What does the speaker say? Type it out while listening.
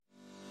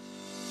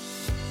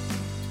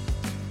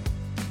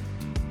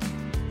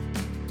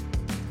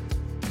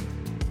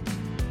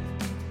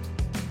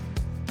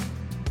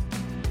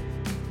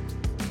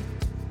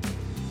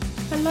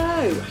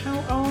how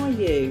are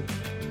you?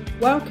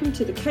 Welcome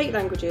to the Kate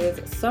Languages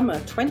Summer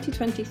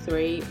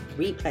 2023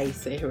 Replay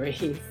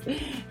Series.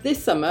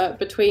 This summer,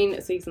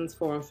 between seasons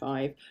 4 and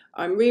 5,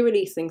 I'm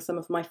re-releasing some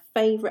of my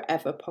favourite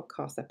ever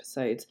podcast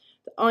episodes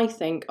that I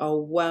think are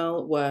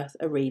well worth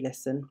a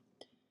re-listen.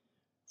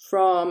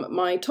 From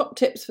my top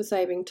tips for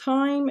saving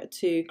time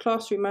to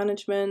classroom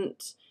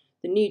management,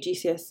 the new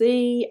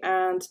GCSE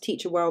and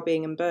teacher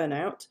wellbeing and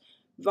burnout,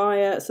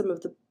 via some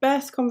of the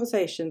best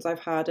conversations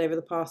I've had over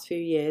the past few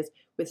years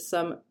with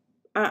some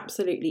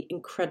absolutely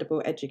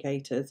incredible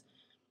educators.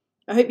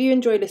 I hope you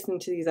enjoy listening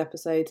to these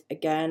episodes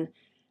again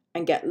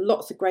and get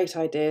lots of great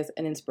ideas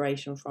and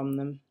inspiration from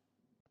them.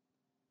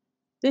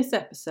 This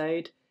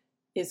episode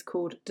is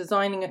called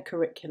Designing a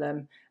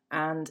Curriculum,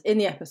 and in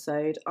the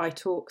episode I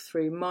talk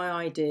through my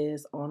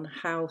ideas on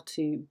how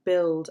to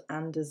build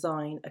and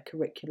design a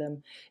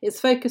curriculum. It's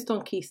focused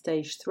on Key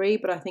Stage 3,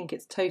 but I think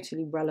it's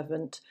totally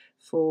relevant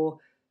for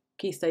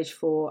Key Stage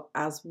 4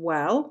 as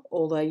well,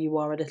 although you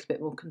are a little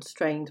bit more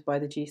constrained by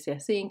the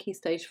GCSE in Key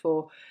Stage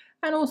 4,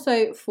 and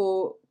also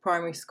for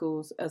primary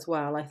schools as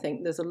well. I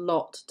think there's a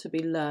lot to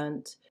be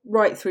learnt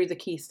right through the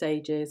key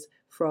stages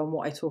from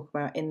what I talk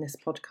about in this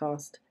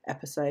podcast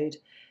episode.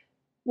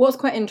 What's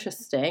quite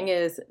interesting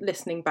is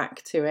listening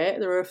back to it,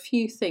 there are a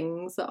few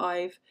things that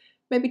I've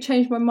maybe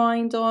changed my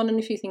mind on and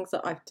a few things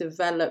that I've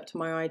developed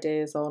my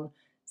ideas on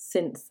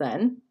since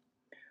then.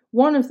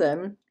 One of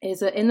them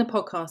is that in the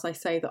podcast I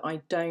say that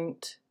I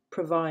don't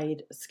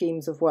provide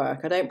schemes of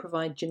work. I don't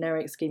provide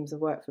generic schemes of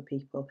work for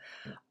people.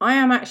 I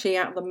am actually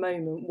at the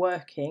moment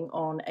working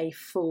on a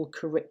full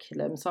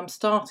curriculum. So I'm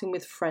starting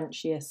with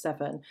French Year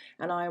 7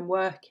 and I am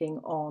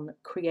working on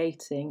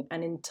creating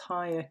an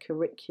entire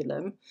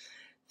curriculum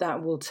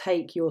that will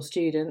take your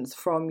students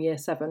from Year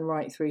 7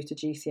 right through to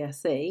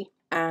GCSE.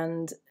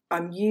 And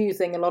I'm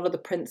using a lot of the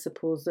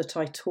principles that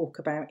I talk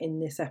about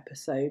in this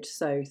episode.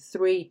 So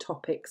 3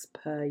 topics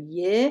per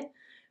year,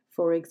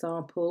 for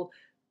example,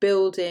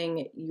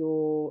 building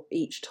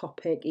each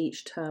topic,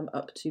 each term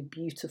up to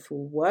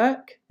beautiful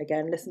work.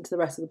 Again, listen to the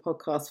rest of the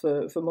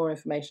podcast for more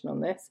information on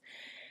this.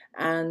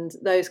 And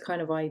those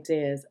kind of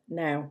ideas.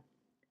 Now,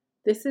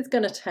 this is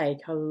going to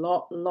take a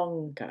lot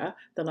longer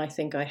than I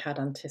think I had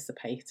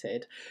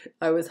anticipated.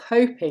 I was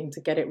hoping to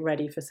get it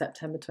ready for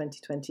September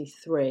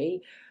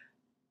 2023.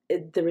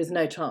 There is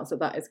no chance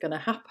that is going to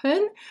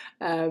happen,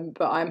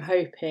 but I'm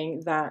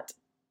hoping that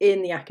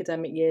in the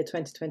academic year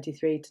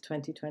 2023 to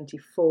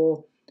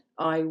 2024,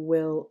 I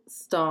will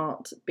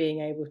start being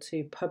able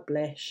to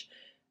publish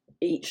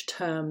each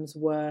term's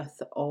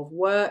worth of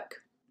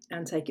work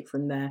and take it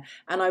from there.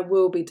 And I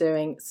will be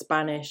doing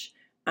Spanish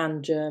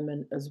and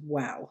German as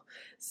well.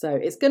 So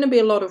it's going to be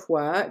a lot of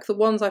work. The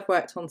ones I've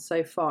worked on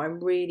so far, I'm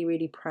really,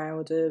 really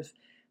proud of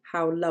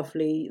how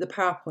lovely the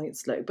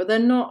PowerPoints look, but they're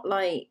not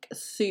like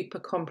super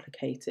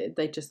complicated.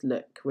 They just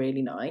look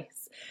really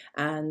nice.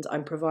 And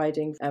I'm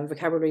providing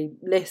vocabulary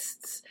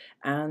lists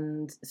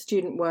and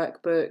student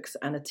workbooks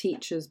and a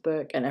teacher's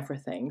book and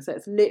everything. So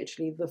it's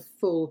literally the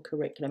full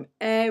curriculum,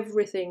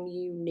 everything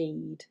you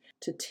need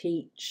to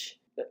teach,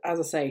 as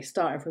I say,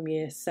 starting from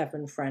Year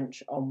 7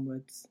 French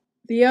onwards.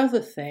 The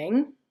other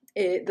thing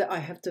that I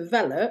have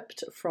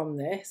developed from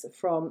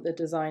the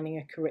Designing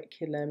a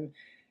Curriculum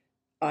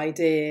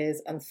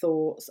ideas and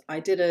thoughts, I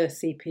did a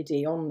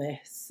CPD on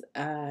this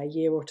a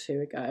year or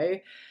two ago,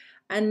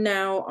 and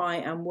now I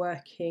am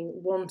working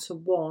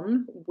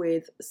one-to-one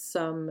with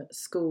some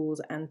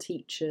schools and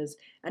teachers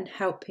and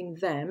helping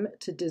them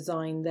to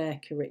design their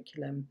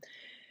curriculum.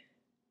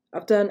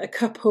 I've done a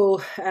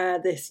couple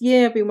this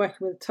year. I've been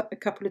working with a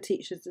couple of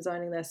teachers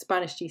designing their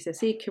Spanish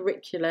GCSE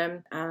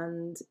curriculum,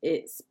 and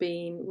it's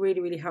been really,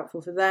 really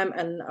helpful for them.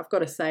 And I've got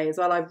to say as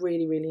well, I've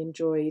really, really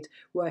enjoyed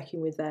working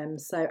with them.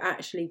 So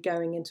actually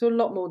going into a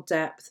lot more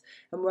depth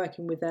and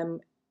working with them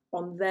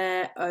on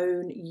their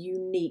own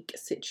unique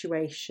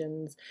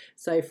situations.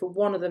 So for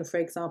one of them,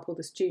 for example,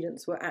 the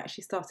students were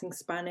actually starting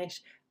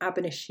Spanish ab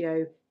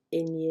initio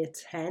in Year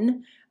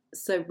 10.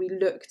 So we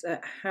looked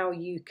at how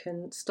you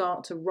can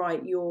start to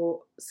write your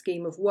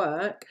scheme of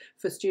work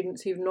for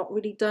students who've not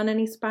really done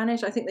any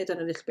Spanish. I think they've done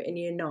a little bit in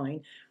Year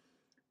 9,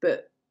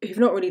 but who've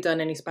not really done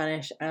any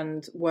Spanish,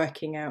 and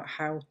working out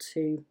how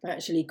to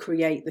actually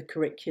create the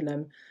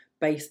curriculum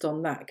based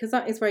on that, because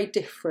that is very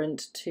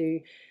different to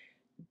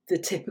the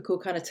typical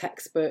kind of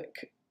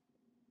textbook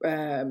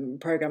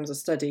programs of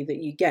study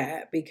that you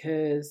get,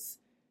 because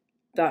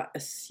that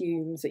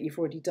assumes that you've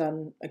already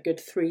done a good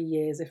 3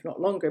 years, if not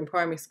longer, in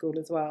primary school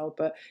as well,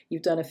 but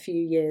you've done a few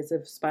years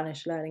of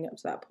Spanish learning up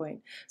to that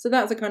point. So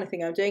that's the kind of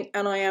thing I'm doing,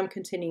 and I am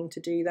continuing to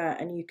do that,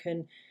 and you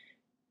can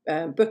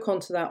book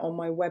onto that on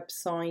my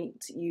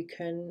website. You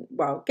can,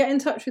 get in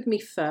touch with me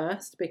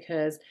first,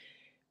 because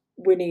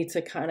we need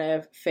to kind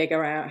of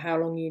figure out how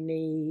long you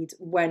need,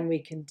 when we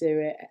can do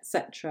it,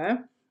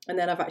 etc. And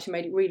then I've actually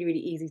made it really, really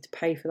easy to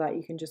pay for that.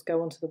 You can just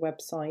go onto the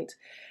website.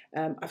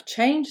 I've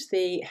changed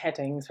the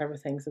headings for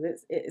everything. So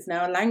it's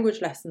now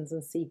language lessons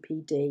and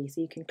CPD.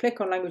 So you can click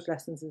on language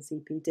lessons and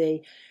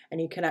CPD, and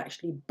you can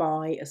actually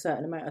buy a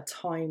certain amount of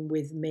time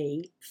with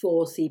me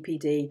for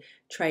CPD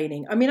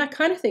training. I mean, I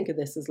kind of think of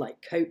this as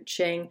like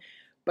coaching,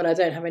 but I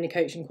don't have any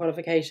coaching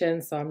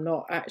qualifications, so I'm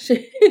not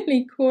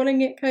actually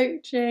calling it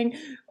coaching.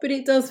 But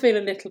it does feel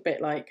a little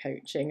bit like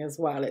coaching as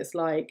well. It's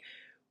like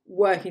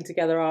working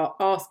together, are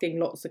asking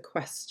lots of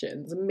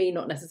questions, and me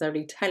not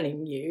necessarily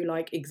telling you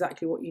like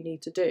exactly what you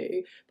need to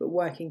do, but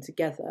working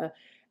together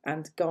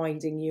and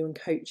guiding you and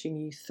coaching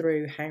you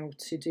through how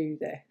to do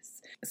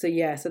this. So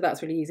yeah, so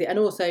that's really easy. And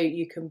also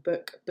you can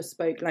book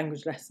bespoke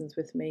language lessons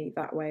with me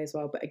that way as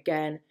well. But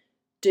again,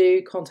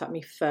 do contact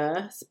me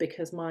first,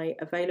 because my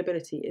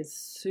availability is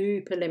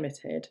super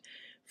limited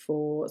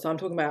so I'm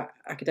talking about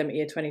academic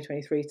year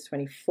 2023 to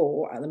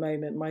 24 at the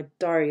moment. My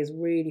diary is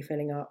really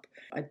filling up.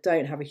 I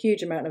don't have a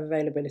huge amount of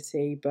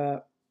availability,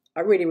 but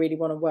I really, really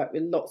want to work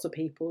with lots of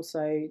people.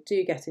 So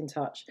do get in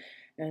touch,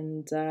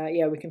 and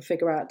we can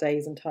figure out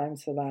days and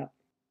times for that.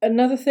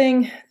 Another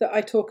thing that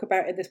I talk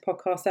about in this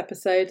podcast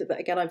episode that,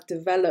 again, I've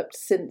developed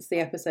since the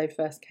episode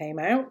first came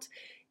out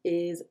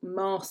is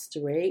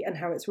mastery, and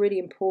how it's really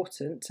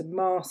important to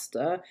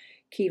master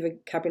key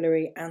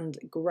vocabulary and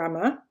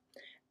grammar.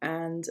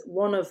 And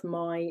one of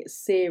my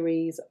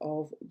series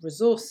of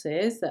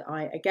resources that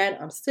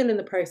I'm still in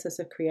the process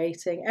of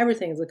creating.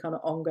 Everything is a kind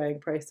of ongoing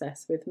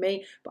process with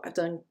me, but I've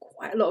done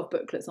quite a lot of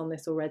booklets on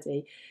this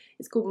already.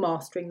 It's called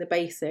Mastering the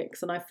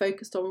Basics, and I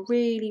focused on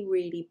really,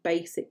 really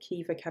basic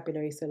key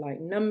vocabulary. So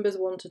like numbers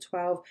 1 to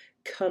 12,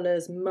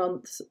 colours,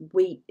 months,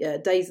 week,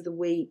 days of the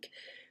week,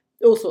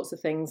 all sorts of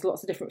things,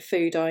 lots of different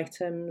food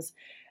items.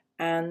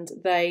 And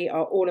they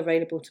are all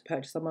available to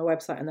purchase on my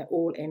website, and they're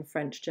all in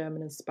French,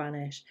 German and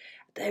Spanish.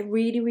 They're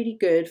really, really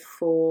good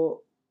for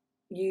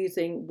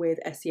using with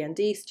SEND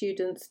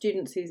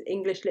students whose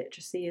English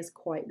literacy is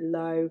quite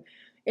low.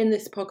 In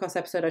this podcast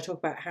episode, I talk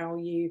about how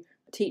you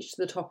teach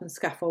to the top and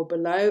scaffold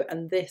below,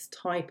 and this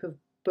type of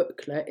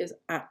booklet is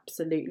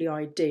absolutely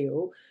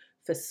ideal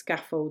for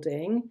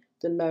scaffolding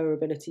the lower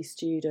ability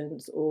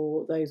students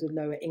or those with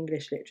lower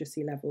English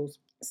literacy levels.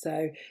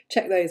 So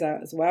check those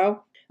out as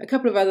well. A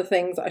couple of other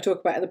things that I talk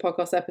about in the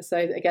podcast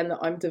episode, again, that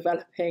I'm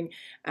developing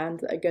and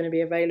are going to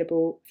be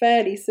available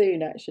fairly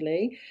soon,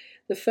 actually.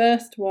 The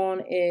first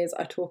one is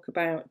I talk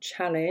about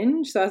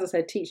challenge. So as I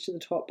said, teach to the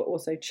top, but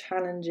also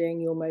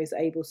challenging your most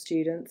able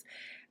students.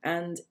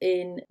 And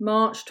in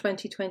March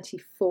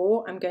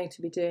 2024, I'm going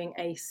to be doing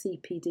a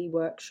CPD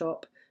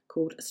workshop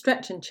called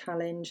Stretch and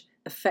Challenge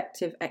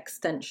Effective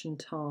Extension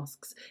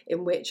Tasks,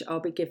 in which I'll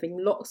be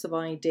giving lots of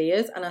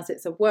ideas. And as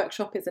it's a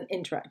workshop, it's an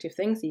interactive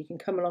thing, so you can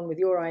come along with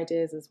your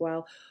ideas as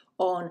well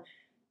on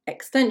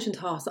extension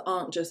tasks that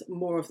aren't just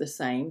more of the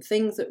same,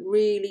 things that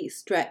really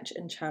stretch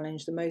and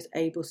challenge the most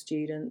able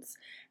students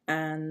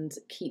and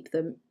keep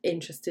them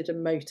interested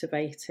and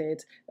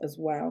motivated as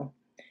well.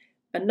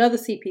 Another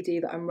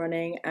CPD that I'm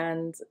running,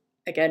 and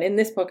again, in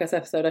this podcast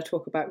episode, I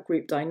talk about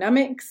group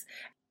dynamics.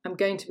 I'm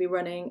going to be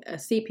running a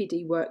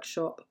CPD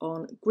workshop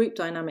on group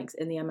dynamics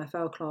in the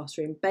MFL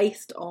classroom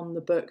based on the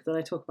book that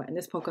I talk about in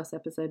this podcast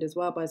episode as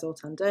well by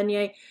Zoltan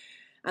Dernier,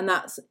 and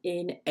that's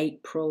in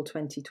April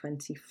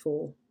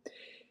 2024.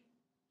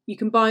 You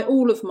can buy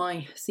all of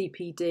my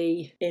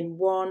CPD in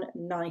one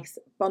nice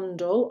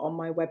bundle on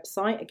my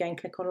website. Again,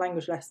 click on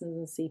Language Lessons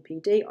and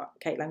CPD at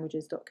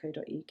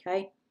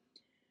katelanguages.co.uk.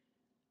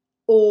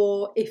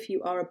 Or if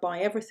you are a Buy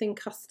Everything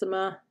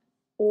customer,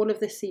 all of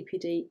this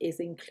CPD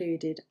is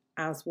included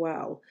as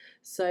well.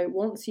 So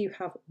once you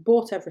have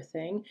bought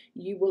everything,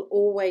 you will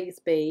always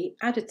be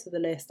added to the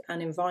list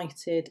and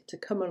invited to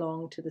come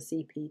along to the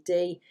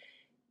CPD.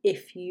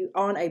 If you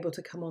aren't able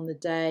to come on the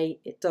day,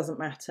 it doesn't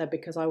matter,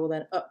 because I will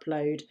then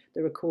upload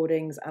the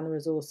recordings and the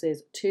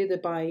resources to the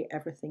Buy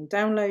Everything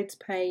downloads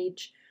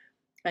page,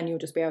 and you'll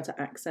just be able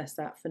to access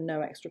that for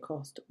no extra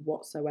cost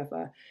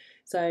whatsoever.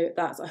 So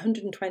that's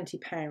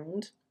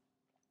 £120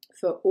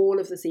 for all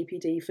of the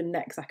CPD for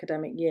next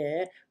academic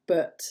year,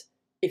 but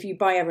if you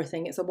buy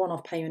everything, it's a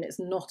one-off payment, it's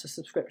not a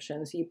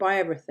subscription. So you buy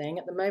everything,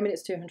 at the moment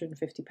it's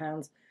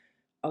 £250.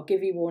 I'll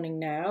give you warning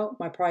now,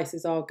 my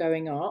prices are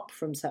going up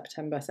from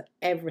September, so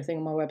everything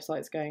on my website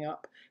is going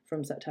up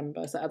from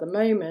September. So at the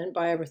moment,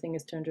 buy everything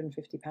is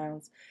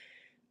 £250.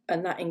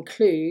 And that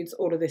includes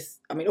all of this,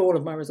 all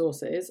of my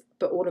resources,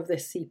 but all of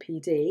this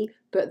CPD.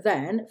 But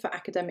then for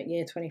academic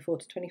year 24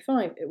 to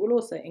 25, it will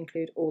also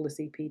include all the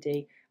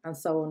CPD and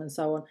so on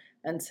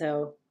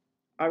until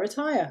I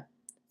retire.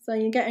 So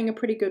you're getting a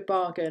pretty good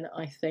bargain,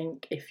 I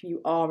think, if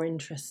you are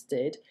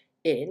interested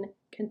in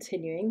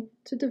continuing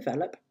to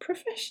develop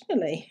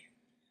professionally.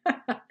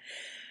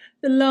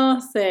 The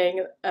last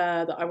thing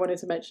that I wanted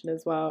to mention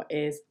as well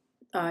is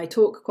I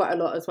talk quite a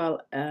lot as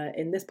well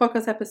in this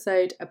podcast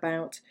episode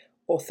about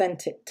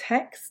authentic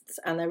texts,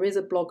 and there is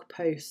a blog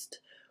post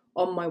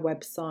on my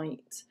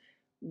website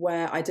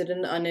where I did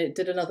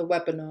another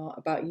webinar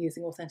about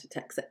using authentic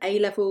texts at A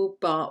level,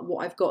 but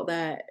what I've got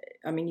there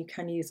I mean, you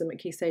can use them at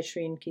Key Stage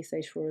 3 and Key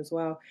Stage 4 as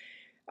well.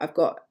 I've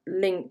got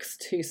links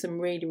to some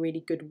really,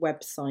 really good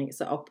websites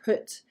that I'll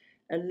put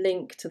a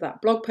link to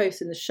that blog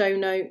post in the show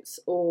notes,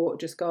 or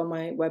just go on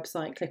my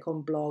website, click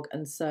on blog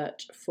and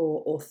search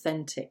for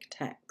Authentic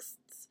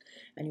Texts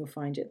and you'll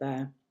find it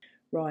there.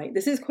 Right,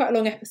 this is quite a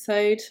long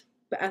episode,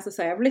 but as I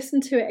say, I've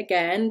listened to it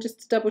again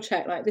just to double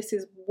check, like this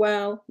is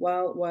well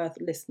worth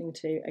listening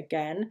to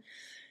again.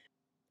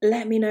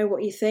 Let me know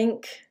what you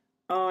think.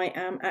 I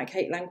am at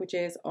Kate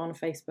Languages on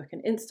Facebook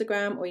and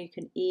Instagram, or you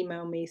can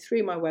email me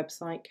through my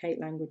website,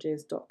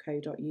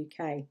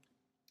 katelanguages.co.uk.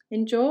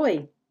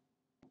 Enjoy!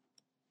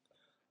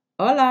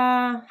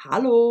 Hola,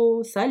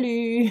 hallo,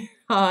 salut.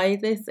 Hi,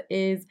 this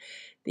is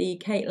the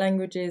Kate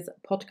Languages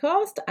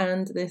podcast,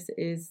 and this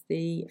is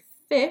the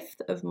 5th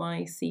of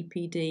my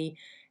CPD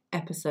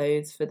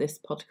episodes for this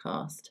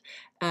podcast.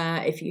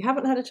 If you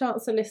haven't had a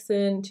chance to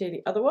listen to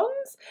the other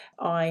ones,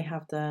 I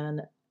have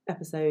done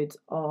episodes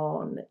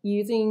on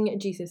using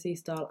GCSE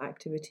style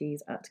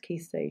activities at Key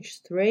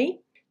Stage 3,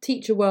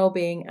 teacher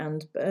wellbeing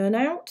and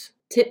burnout,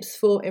 tips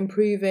for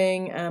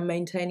improving and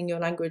maintaining your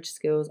language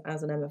skills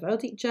as an MFL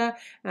teacher,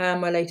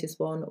 and my latest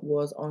one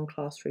was on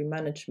classroom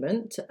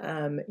management,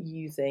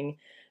 using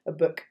a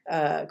book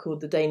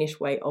called The Danish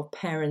Way of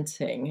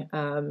Parenting,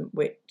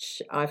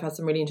 which I've had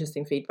some really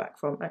interesting feedback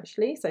from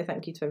actually, so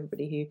thank you to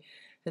everybody who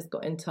has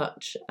got in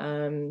touch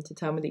to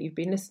tell me that you've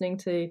been listening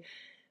to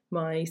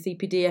my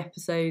CPD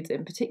episodes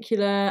in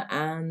particular,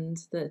 and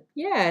that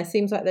it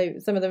seems like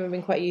some of them have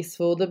been quite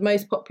useful. The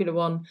most popular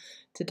one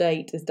to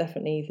date is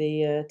definitely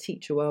the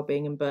teacher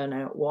wellbeing and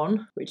burnout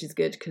one, which is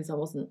good because I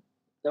wasn't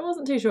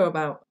too sure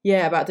about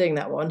doing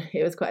that one.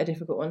 It was quite a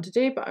difficult one to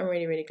do, but I'm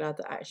really, really glad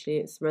that actually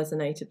it's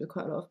resonated with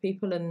quite a lot of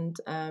people, and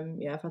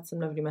I've had some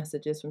lovely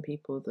messages from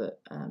people that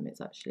it's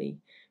actually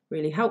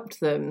really helped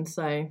them,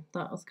 so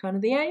that was kind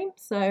of the aim.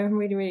 So I'm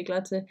really, really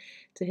glad to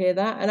hear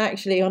that. And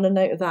actually, on a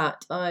note of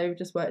that, I've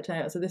just worked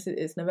out, so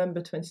it's November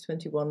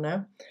 2021 now,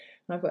 and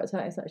I've worked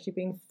out it's actually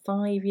been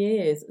 5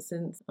 years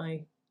since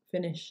I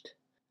finished.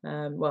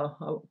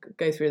 I'll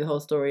go through the whole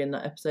story in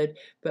that episode,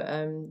 but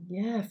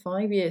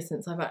 5 years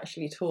since I've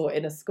actually taught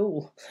in a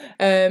school.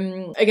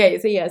 So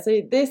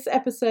this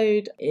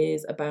episode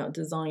is about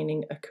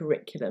designing a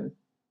curriculum.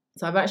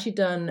 So I've actually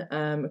done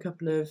a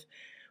couple of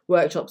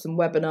workshops and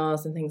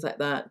webinars and things like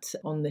that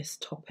on this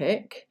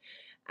topic,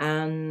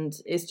 and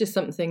it's just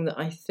something that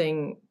I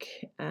think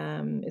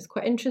is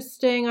quite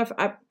interesting. I've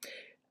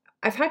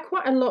had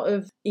quite a lot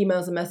of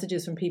emails and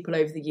messages from people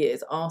over the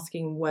years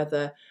asking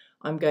whether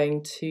I'm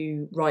going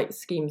to write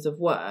schemes of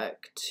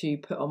work to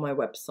put on my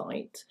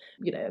website.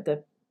 You know,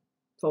 they're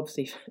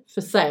obviously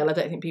for sale. I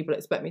don't think people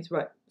expect me to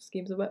write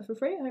schemes of work for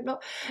free. I hope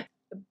not.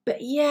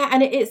 But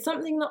and it's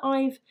something that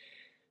I've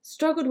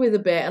struggled with a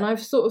bit, and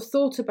I've sort of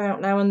thought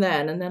about now and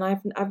then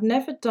I've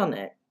never done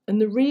it.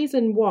 And the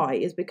reason why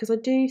is because I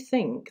do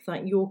think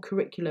that your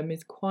curriculum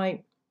is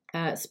quite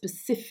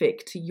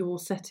specific to your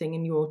setting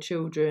and your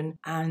children,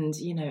 and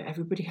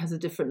everybody has a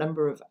different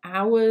number of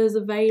hours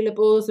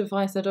available. So if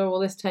I said,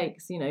 this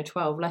takes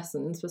 12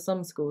 lessons, for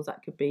some schools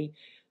that could be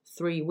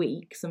 3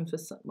 weeks, and for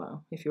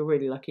some, if you're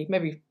really lucky,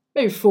 maybe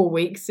 4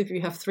 weeks if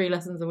you have 3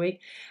 lessons a week,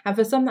 and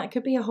for some that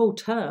could be a whole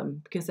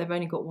term because they've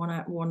only got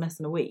one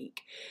lesson a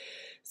week.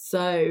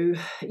 So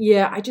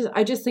I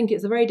just think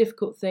it's a very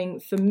difficult thing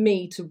for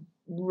me to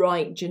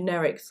write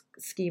generic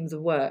schemes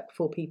of work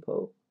for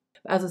people.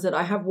 As I said,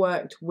 I have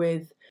worked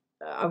with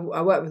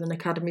I worked with an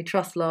academy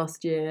trust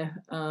last year,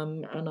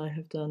 and I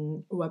have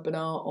done a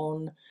webinar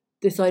on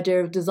this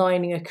idea of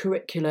designing a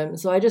curriculum.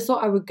 So I just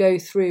thought I would go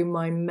through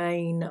my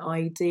main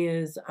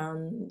ideas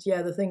and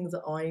the things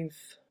that I've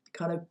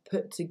kind of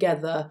put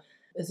together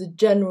as a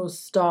general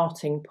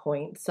starting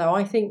point. So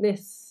I think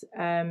this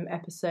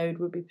episode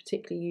would be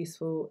particularly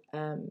useful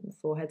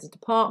for heads of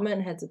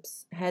department,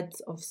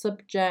 heads of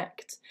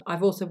subject.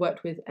 I've also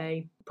worked with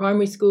a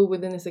primary school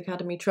within this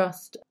academy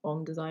trust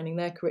on designing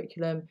their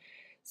curriculum.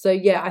 So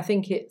I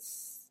think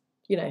it's,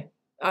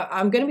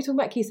 I'm going to be talking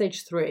about Key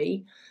Stage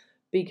 3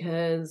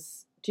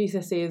 because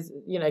GCSE is,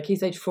 Key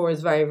Stage 4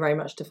 is very, very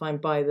much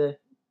defined by the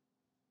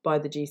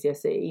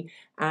GCSE,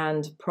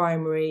 and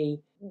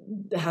primary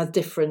has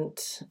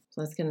different,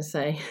 I was going to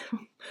say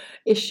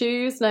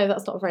issues. No,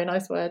 that's not a very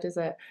nice word, is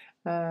it?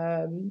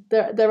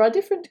 There are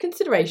different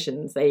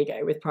considerations, there you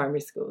go, with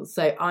primary schools.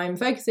 So I'm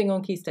focusing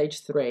on Key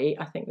Stage 3.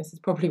 I think this is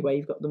probably where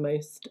you've got the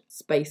most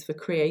space for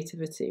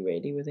creativity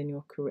really within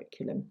your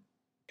curriculum.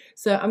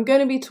 So I'm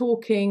going to be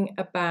talking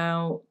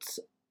about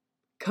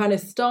kind of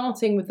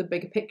starting with the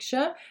bigger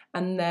picture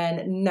and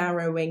then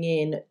narrowing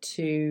in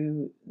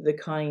to the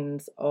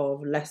kinds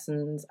of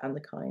lessons and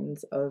the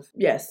kinds of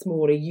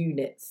smaller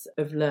units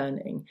of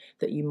learning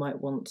that you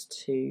might want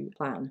to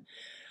plan.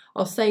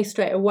 I'll say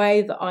straight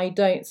away that I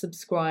don't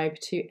subscribe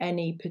to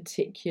any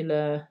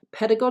particular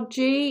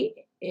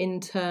pedagogy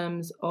in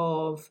terms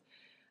of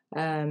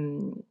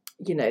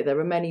there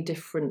are many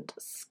different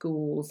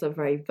schools that are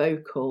very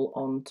vocal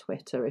on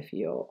Twitter, if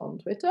you're on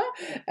Twitter,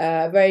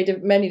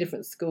 many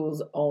different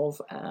schools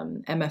of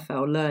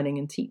MFL learning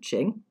and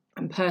teaching.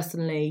 And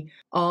personally,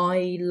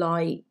 I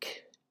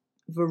like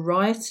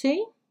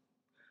variety.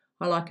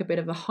 I like a bit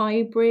of a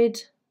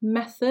hybrid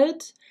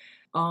method.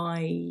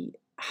 I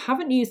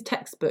haven't used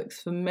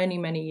textbooks for many,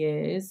 many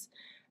years,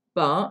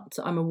 but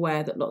I'm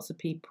aware that lots of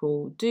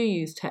people do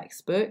use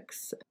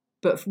textbooks.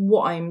 But from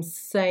what I'm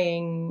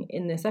saying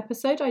in this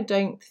episode, I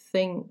think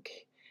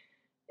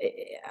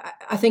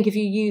if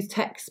you use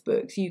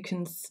textbooks, you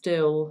can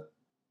still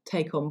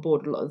take on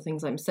board a lot of the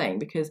things I'm saying,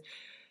 because,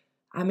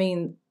 I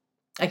mean,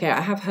 okay,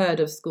 I have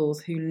heard of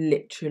schools who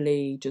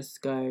literally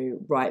just go,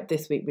 right,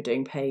 this week we're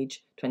doing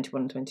page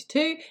 21 and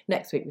 22,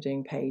 next week we're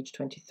doing page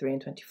 23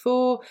 and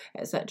 24,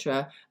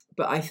 etc.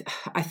 But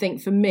I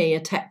think for me, a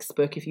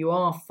textbook, if you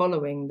are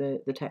following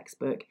the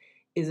textbook,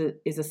 is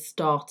a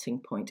starting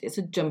point. It's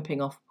a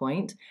jumping off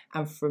point,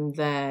 and from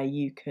there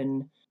you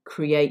can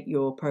create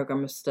your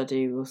programme of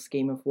study or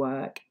scheme of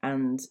work,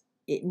 and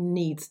it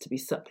needs to be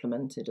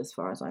supplemented as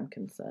far as I'm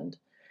concerned.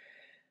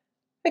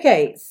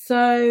 Okay,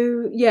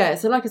 so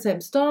like I said,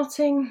 I'm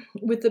starting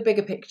with the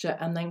bigger picture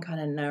and then kind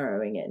of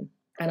narrowing in.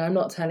 And I'm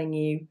not telling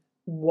you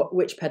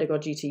which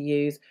pedagogy to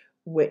use,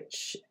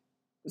 which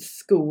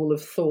school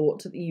of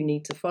thought that you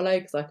need to follow,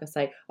 because like I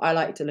say, I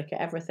like to look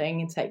at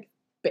everything and take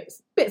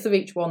bits of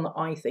each one that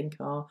I think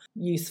are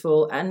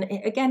useful. And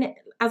again,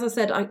 as I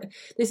said,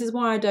 this is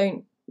why I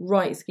don't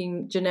write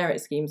generic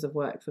schemes of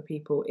work for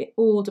people. It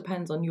all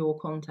depends on your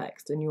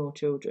context and your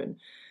children.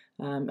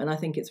 And I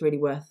think it's really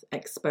worth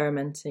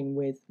experimenting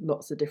with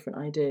lots of different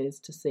ideas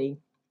to see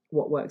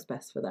what works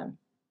best for them.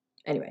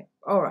 Anyway,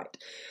 all right.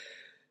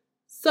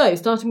 So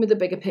starting with the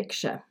bigger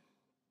picture,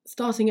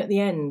 starting at the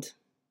end.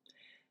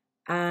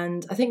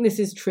 And I think this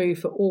is true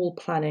for all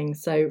planning.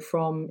 So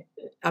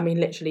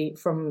literally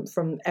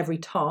from every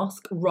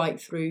task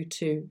right through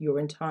to your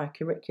entire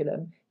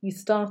curriculum, you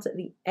start at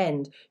the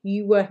end.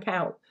 You work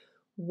out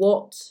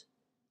what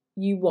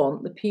you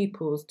want the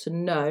pupils to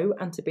know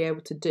and to be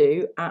able to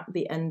do at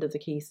the end of the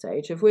key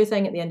stage. If we're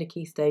saying at the end of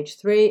key stage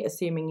 3,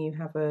 assuming you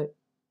have a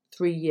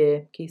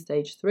 3-year key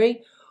stage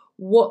 3,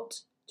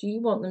 what do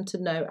you want them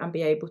to know and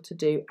be able to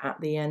do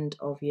at the end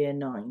of year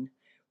 9?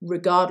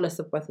 Regardless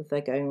of whether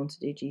they're going on to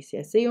do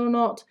GCSE or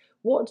not,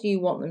 what do you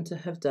want them to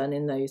have done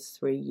in those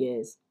 3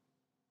 years?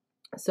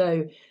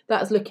 So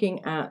that's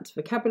looking at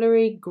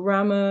vocabulary,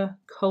 grammar,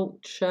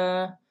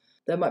 culture.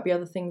 There might be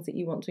other things that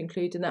you want to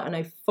include in that. I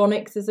know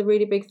phonics is a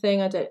really big thing.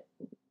 Does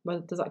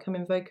that come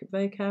in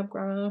vocab,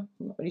 grammar?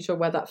 I'm not really sure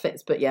where that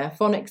fits, but yeah,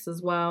 phonics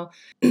as well.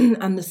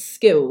 And the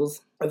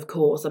skills, of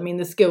course. I mean,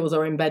 the skills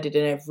are embedded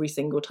in every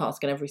single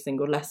task and every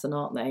single lesson,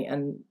 aren't they?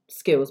 And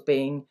skills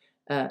being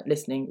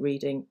listening,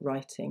 reading,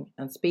 writing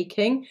and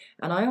speaking.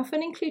 And I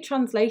often include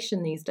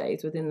translation these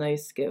days within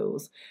those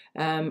skills.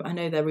 I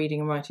know they're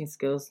reading and writing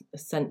skills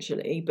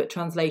essentially, but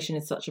translation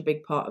is such a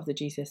big part of the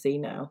GCSE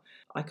now.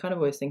 I kind of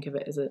always think of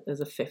it as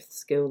a 5th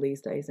skill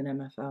these days in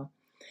MFL.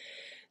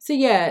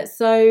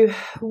 So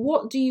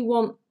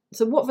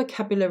what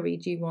vocabulary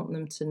do you want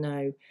them to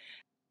know?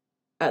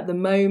 At the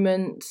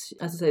moment,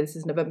 as I say, this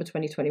is November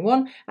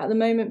 2021. At the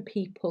moment,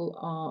 people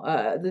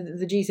are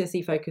the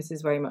GCSE focus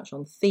is very much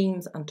on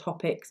themes and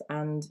topics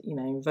and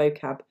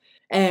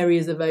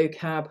areas of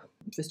vocab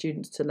for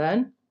students to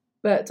learn.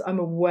 But I'm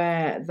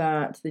aware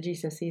that the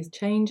GCSE is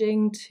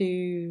changing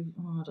to,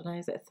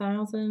 is it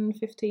 1,000,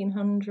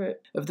 1,500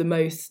 of the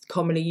most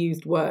commonly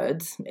used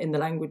words in the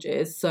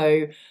languages.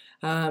 So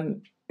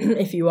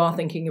if you are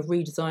thinking of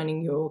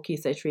redesigning your Key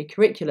Stage 3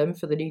 curriculum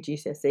for the new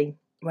GCSE,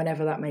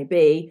 whenever that may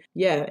be,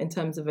 in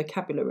terms of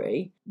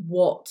vocabulary,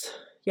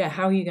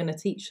 how are you going to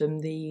teach them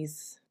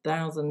these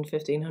 1,000,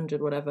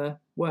 1,500, whatever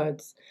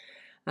words?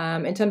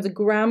 In terms of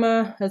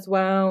grammar as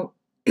well,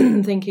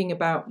 thinking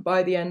about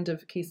by the end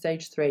of Key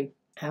Stage 3,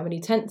 how many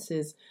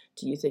tenses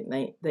do you think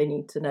they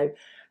need to know?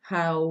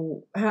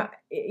 How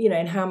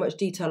in how much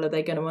detail are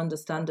they going to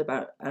understand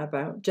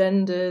about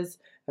genders,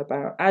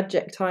 about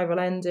adjectival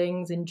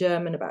endings in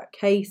German, about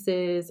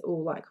cases,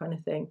 all that kind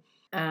of thing.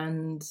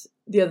 And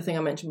the other thing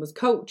I mentioned was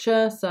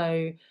culture.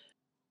 So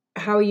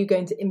how are you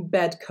going to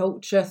embed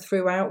culture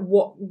throughout?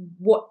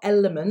 What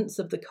elements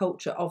of the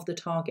culture of the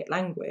target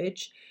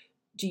language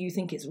do you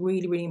think it's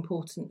really, really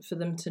important for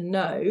them to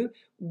know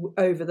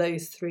over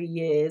those 3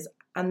 years?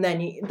 And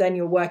then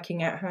you're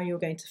working out how you're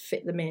going to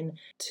fit them in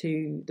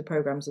to the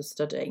programmes of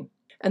study.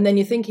 And then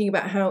you're thinking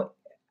about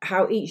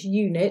how each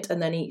unit and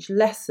then each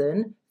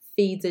lesson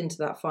feeds into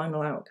that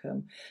final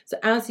outcome. So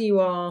as you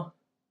are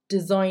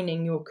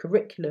designing your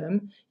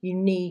curriculum, you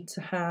need to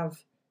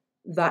have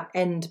that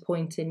end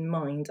point in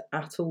mind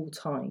at all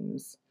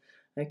times.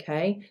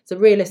 Okay, so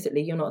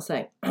realistically, you're not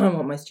saying I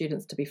want my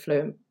students to be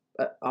fluent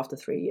after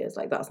 3 years.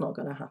 Like, that's not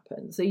going to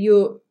happen. So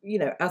you're,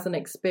 as an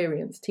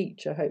experienced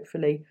teacher,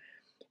 hopefully,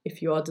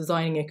 if you are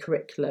designing a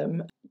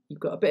curriculum, you've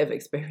got a bit of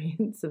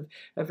experience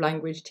of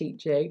language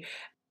teaching,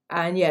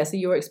 and so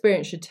your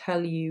experience should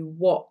tell you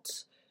what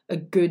a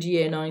good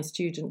Year 9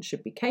 student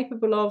should be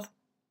capable of,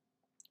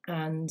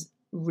 and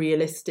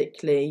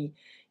realistically,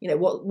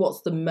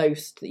 what's the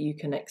most that you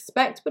can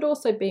expect, but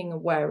also being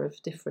aware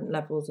of different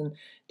levels and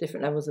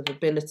different levels of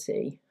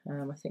ability.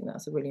 I think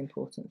that's a really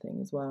important thing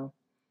as well.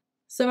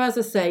 So as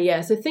I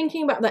say, so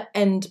thinking about the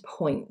end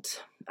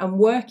point and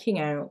working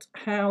out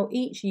how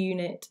each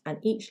unit and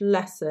each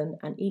lesson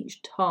and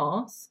each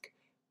task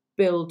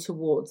build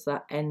towards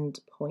that end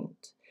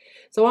point.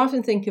 So I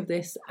often think of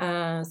this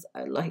as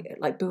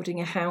like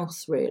building a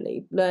house,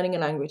 really. Learning a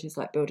language is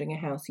like building a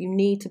house. You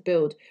need to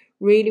build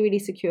really, really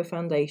secure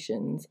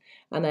foundations,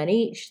 and then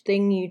each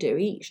thing you do,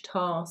 each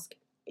task,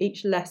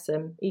 each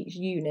lesson, each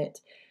unit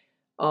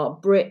are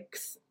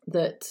bricks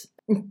that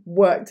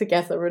work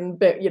together and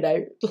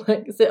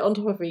like sit on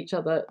top of each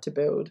other to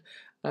build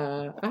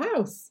a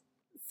house.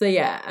 So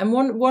and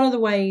one of the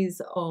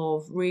ways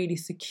of really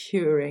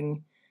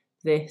securing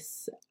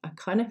this, I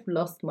kind of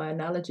lost my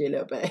analogy a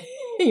little bit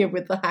here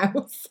with the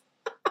house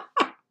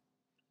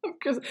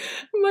because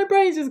my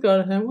brain's just gone,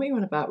 what are you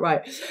on about?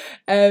 Right.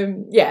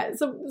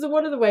 So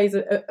one of the ways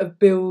of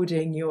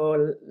building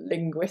your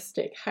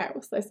linguistic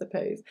house, I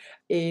suppose,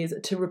 is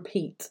to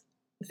repeat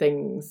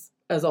things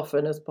as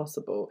often as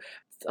possible.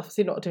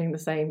 Obviously not doing the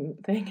same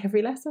thing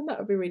every lesson, that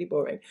would be really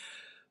boring.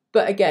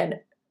 But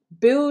again,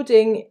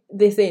 building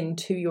this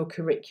into your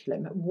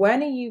curriculum.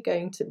 When are you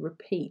going to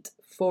repeat,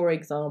 for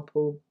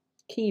example,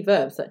 key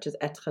verbs such as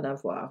être and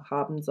avoir,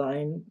 haben,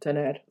 sein,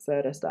 tener,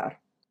 ser, estar?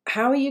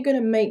 How are you going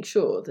to make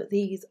sure that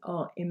these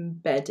are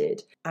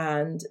embedded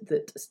and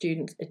that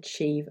students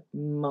achieve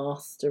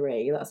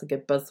mastery? That's a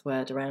good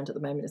buzzword around at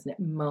the moment, isn't it?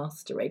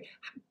 Mastery.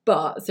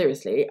 But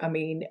seriously, I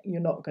mean,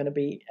 you're not going to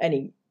be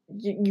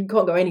you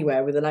can't go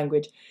anywhere with a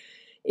language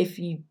if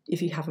you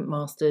haven't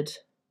mastered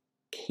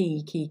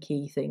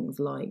key things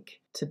like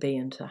to be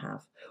and to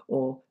have,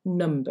 or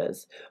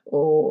numbers,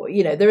 or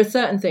there are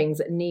certain things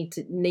that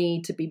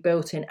need to be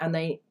built in, and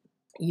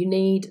you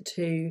need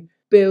to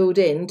build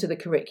into the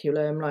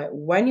curriculum, like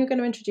when you're going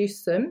to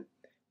introduce them,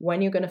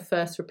 when you're going to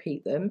first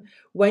repeat them,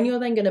 when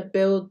you're then going to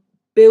build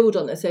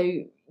on them. So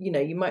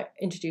you might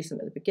introduce them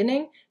at the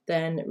beginning,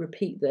 then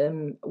repeat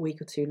them a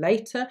week or two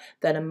later,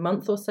 then a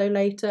month or so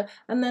later,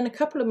 and then a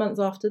couple of months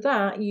after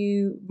that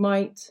you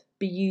might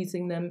be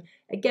using them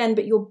again,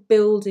 but you're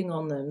building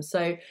on them.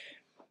 So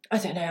I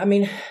don't know, I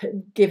mean,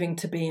 giving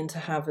to be and to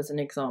have as an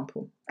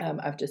example.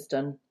 I've just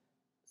done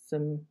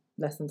some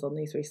lessons on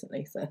these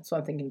recently, so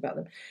I'm thinking about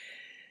them.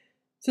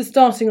 So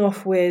starting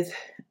off with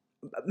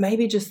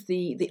maybe just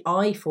the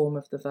I form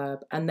of the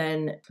verb, and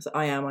then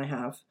I am, I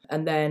have,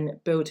 and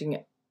then building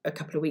it a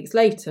couple of weeks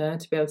later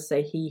to be able to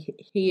say he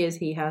is,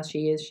 he has,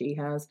 she is, she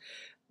has,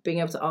 being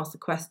able to ask the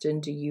question,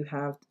 do you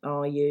have,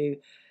 are you,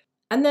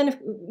 and then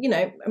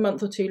a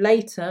month or two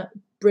later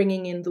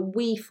bringing in the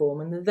we form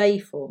and the they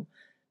form,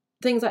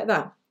 things like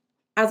that.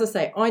 As I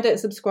say, I don't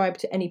subscribe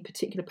to any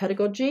particular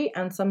pedagogy,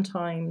 and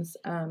sometimes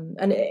and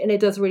it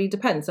does really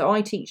depend. So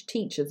I teach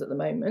teachers at the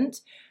moment,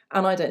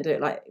 and I don't do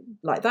it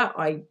like that.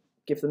 I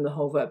give them the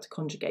whole verb to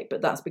conjugate,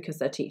 but that's because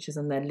they're teachers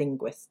and they're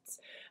linguists.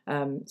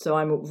 So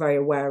I'm very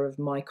aware of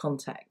my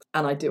context,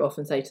 and I do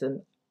often say to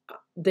them,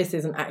 this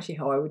isn't actually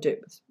how I would do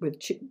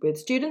it with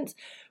students,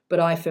 but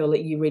I feel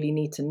that you really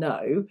need to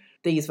know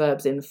these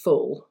verbs in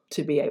full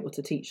to be able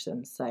to teach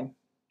them. So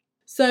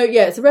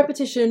it's a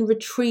repetition,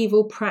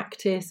 retrieval,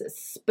 practice,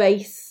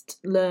 spaced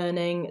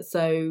learning.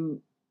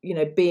 So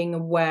being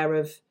aware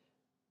of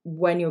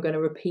when you're going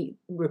to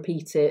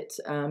repeat it,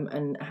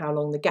 and how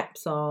long the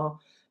gaps are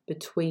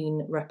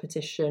between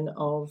repetition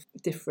of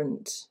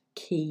different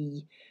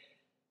key,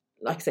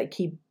 like I say,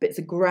 key bits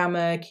of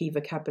grammar, key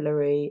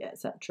vocabulary,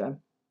 etc.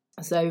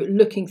 So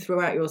looking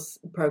throughout your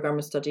programme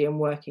of study and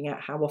working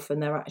out how often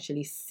they're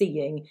actually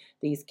seeing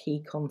these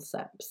key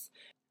concepts.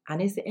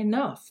 And is it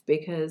enough?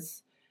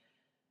 Because,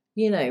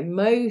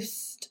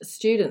 most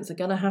students are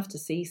going to have to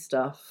see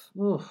stuff.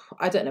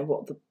 I don't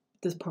know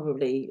there's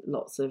probably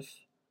lots of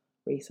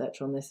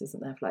research on this,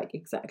 isn't there, for like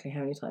exactly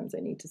how many times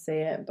they need to see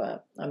it.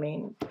 But I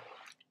mean,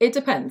 it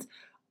depends.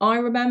 I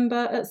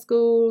remember at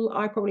school,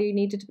 I probably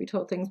needed to be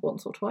taught things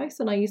once or twice,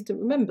 and I used to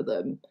remember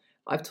them.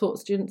 I've taught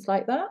students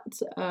like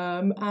that,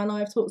 and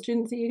I've taught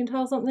students that you can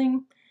tell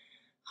something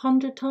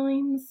 100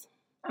 times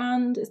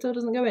and it still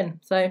doesn't go in.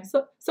 So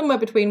somewhere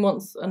between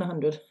once and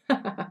 100.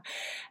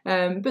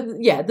 But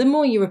yeah, the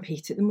more you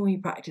repeat it, the more you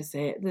practice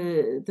it,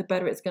 the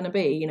better it's going to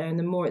be, and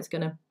the more it's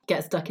going to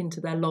get stuck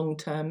into their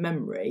long-term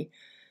memory,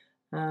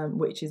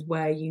 which is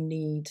where you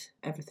need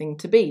everything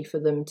to be for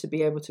them to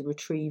be able to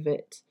retrieve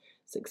it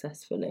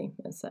successfully,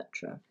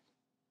 etc.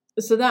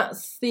 So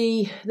that's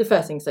the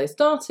first thing. So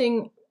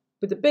starting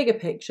with the bigger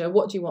picture,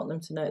 what do you want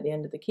them to know at the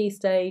end of the key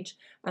stage,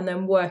 and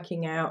then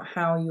working out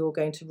how you're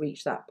going to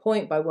reach that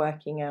point by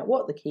working out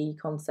what the key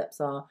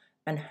concepts are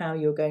and how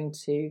you're going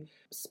to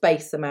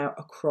space them out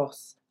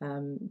across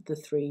the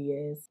 3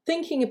 years.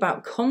 Thinking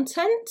about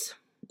content.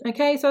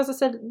 Okay, so as I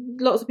said,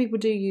 lots of people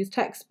do use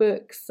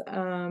textbooks,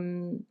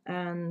 and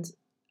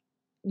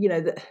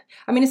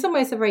in some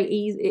ways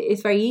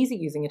it's very easy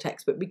using a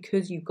textbook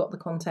because you've got the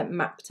content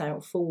mapped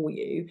out for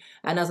you.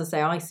 And as I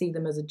say, I see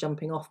them as a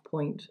jumping off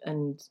point,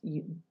 and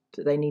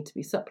they need to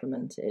be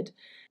supplemented.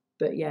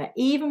 But yeah,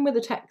 even with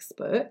a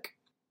textbook,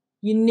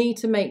 you need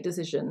to make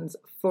decisions.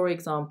 For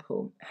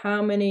example,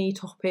 how many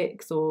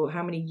topics or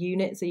how many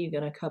units are you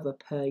going to cover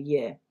per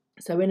year?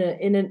 So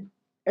in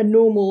a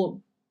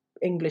normal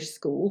English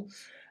school,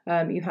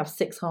 you have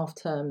 6 half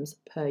terms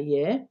per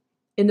year.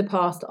 In the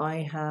past,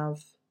 I have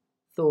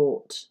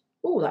thought,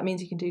 oh, that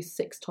means you can do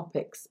 6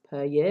 topics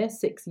per year,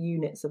 6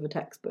 units of a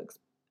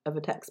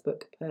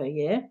textbook per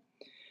year.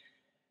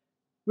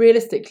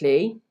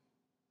 Realistically,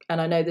 and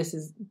I know this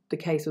is the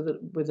case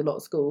with a lot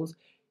of schools,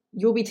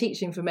 you'll be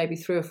teaching for maybe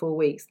 3 or 4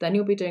 weeks, then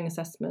you'll be doing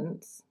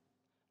assessments,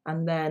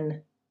 and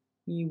then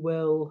you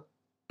will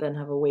then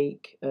have a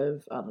week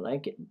of, I don't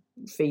know,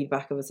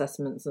 feedback of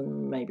assessments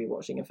and maybe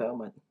watching a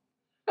film.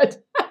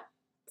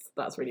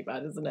 That's really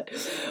bad, isn't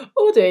it?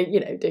 Or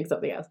doing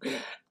something else.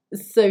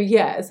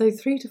 So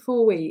 3 to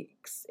 4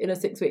 weeks in a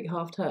 6-week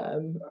half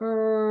term.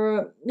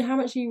 How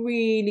much are you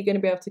really going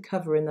to be able to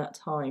cover in that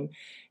time?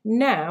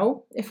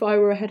 Now, if I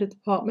were a head of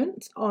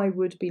department, I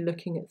would be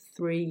looking at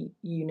 3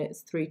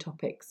 units, 3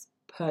 topics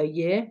per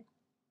year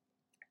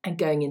and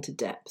going into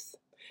depth.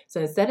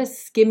 So instead of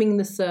skimming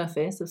the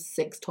surface of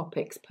 6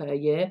 topics per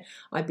year,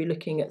 I'd be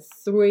looking at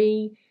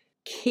 3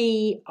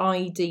 key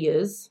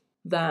ideas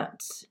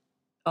that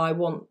I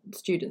want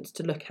students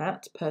to look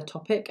at per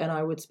topic, and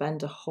I would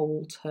spend a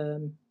whole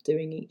term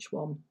doing each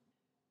one.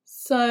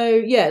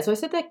 So I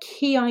said they're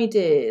key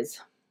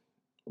ideas,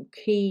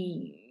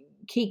 key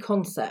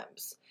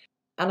concepts.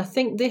 And I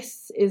think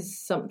this is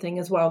something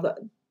as well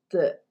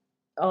that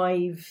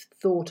I've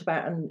thought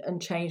about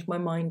and changed my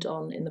mind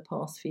on in the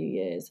past few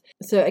years.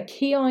 So a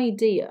key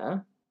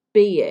idea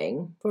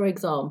being, for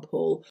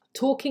example,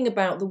 talking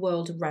about the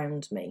world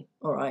around me.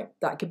 All right,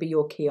 that could be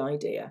your key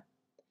idea.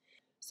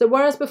 So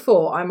whereas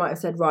before I might have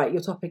said, right,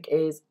 your topic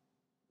is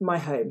my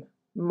home,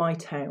 my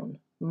town,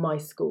 my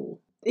school.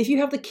 If you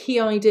have the key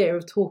idea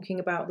of talking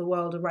about the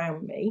world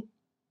around me,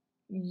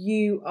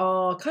 you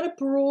are kind of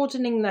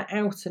broadening that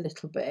out a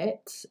little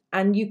bit,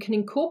 and you can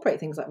incorporate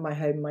things like my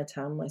home, my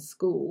town, my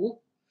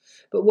school,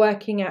 but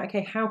working out,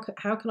 okay, how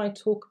can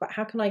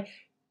I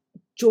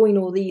join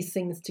all these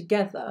things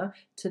together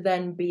to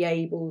then be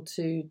able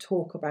to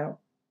talk about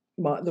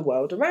the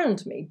world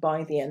around me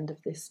by the end of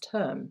this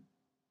term.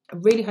 I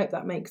really hope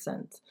that makes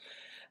sense.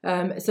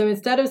 So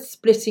instead of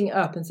splitting it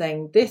up and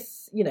saying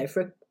this,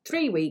 for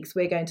 3 weeks,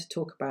 we're going to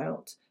talk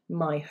about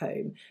my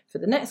home. For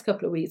the next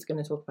couple of weeks, we're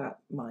going to talk about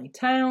my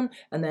town.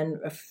 And then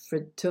for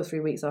 2 or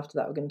 3 weeks after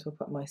that, we're going to talk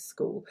about my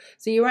school.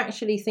 So you're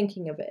actually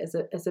thinking of it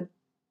as a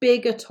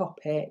bigger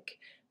topic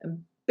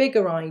and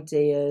bigger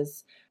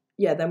ideas.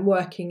 Then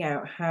working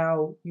out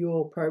how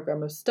your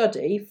programme of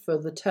study for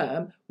the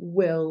term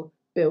will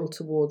build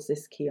towards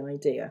this key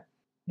idea.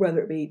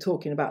 Whether it be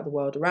talking about the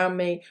world around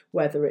me,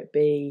 whether it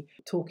be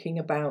talking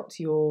about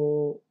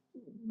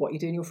what you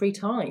do in your free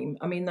time.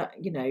 I mean,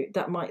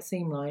 that might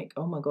seem like,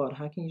 oh my God,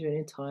 how can you do an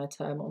entire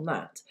term on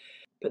that?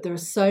 But there are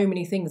so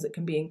many things that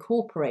can be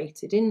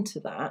incorporated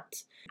into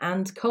that,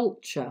 and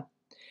culture.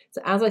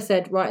 So as I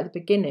said right at the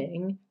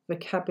beginning,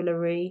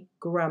 vocabulary,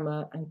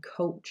 grammar and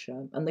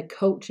culture. And the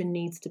culture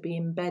needs to be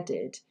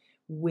embedded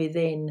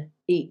within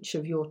each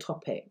of your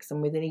topics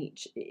and within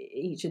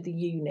each of the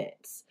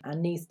units,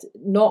 and needs to,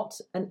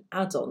 not an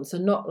add-on. So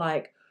not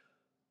like,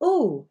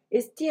 oh,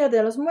 it's Dia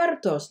de los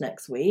Muertos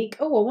next week.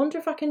 Oh, I wonder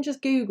if I can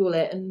just Google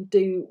it and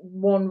do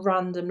one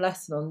random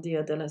lesson on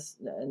Dia de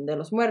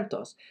los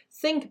Muertos.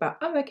 Think about,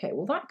 okay,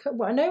 well,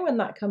 I know when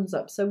that comes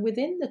up. So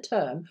within the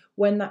term,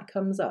 when that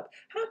comes up,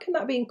 how can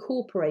that be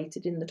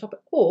incorporated in the topic?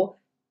 Or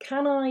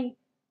can I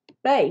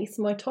base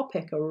my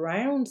topic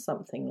around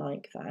something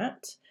like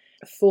that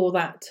for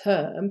that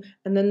term,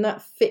 and then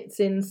that fits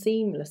in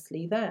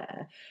seamlessly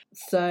there?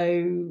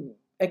 So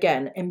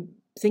again,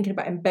 thinking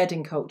about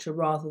embedding culture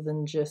rather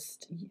than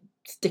just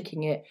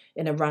sticking it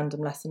in a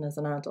random lesson as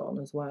an add-on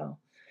as well.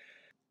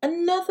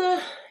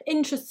 Another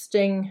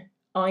interesting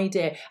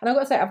idea, and I've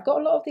got to say, I've got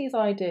a lot of these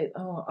ideas.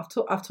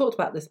 I've talked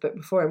about this book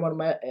before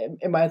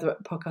in my other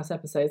podcast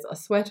episodes. I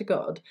swear to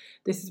God,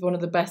 this is one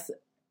of the best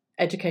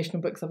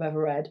educational books I've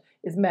ever read.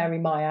 Is Mary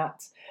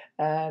Myatt,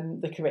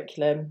 The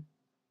Curriculum.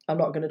 I'm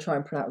not going to try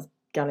and pronounce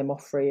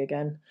Gallimaufry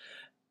again.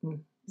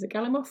 Is it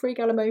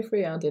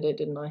Gallimaufry? I did it,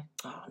 didn't I?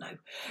 Oh, no.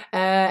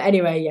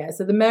 Anyway,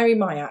 so the Mary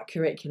Myatt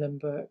curriculum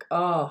book.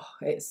 Oh,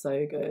 it's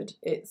so good.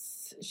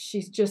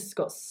 She's just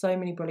got so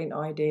many brilliant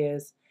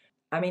ideas.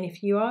 I mean,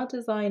 if you are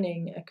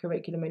designing a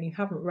curriculum and you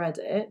haven't read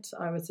it,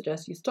 I would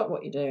suggest you stop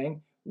what you're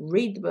doing,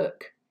 read the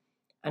book,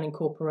 and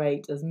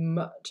incorporate as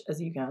much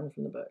as you can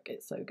from the book.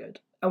 It's so good.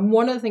 And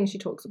one of the things she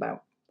talks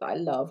about that I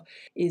love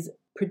is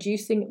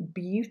producing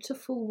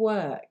beautiful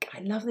work. I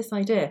love this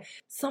idea.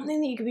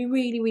 Something that you can be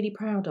really, really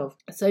proud of.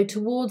 So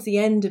towards the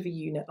end of a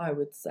unit, I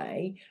would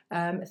say,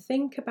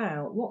 think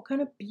about what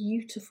kind of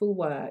beautiful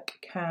work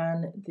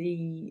can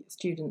the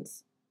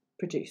students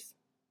produce.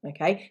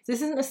 Okay, so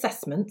this isn't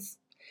assessments.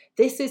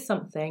 This is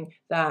something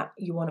that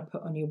you want to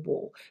put on your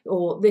wall,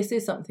 or this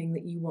is something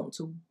that you want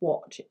to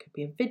watch. It could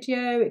be a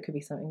video, it could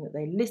be something that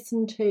they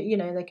listen to.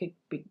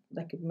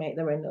 They could make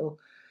their own little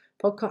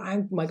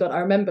podcast. Oh my God, I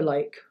remember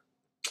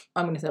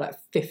I'm going to say like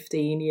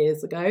 15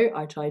 years ago,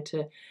 I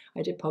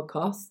did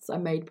podcasts. I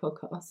made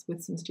podcasts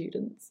with some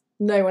students.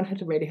 No one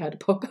had really heard of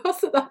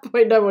podcasts at that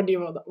point. No one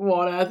knew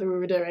what on earth we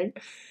were doing.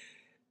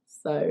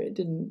 So it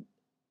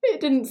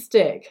didn't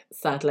stick,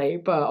 sadly.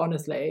 But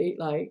honestly,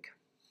 like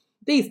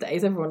these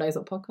days, everyone knows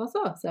what podcasts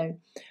are. So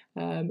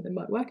it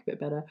might work a bit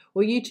better.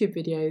 Or YouTube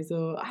videos,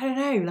 or I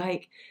don't know,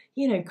 like,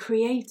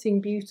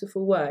 creating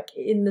beautiful work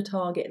in the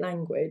target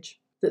language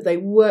that they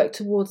work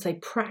towards, they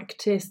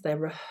practice, they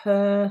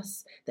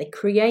rehearse, they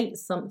create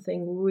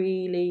something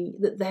really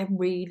that they're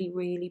really,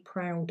 really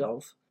proud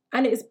of.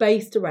 And it's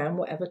based around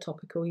whatever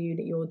topical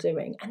unit you're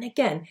doing. And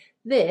again,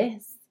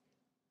 this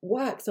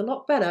works a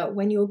lot better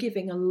when you're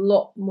giving a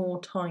lot more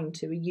time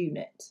to a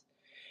unit.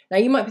 Now,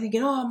 you might be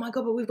thinking, oh my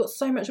God, but we've got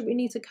so much that we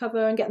need to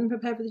cover and get them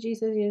prepared for the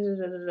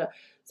GCSE.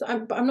 So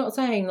I'm not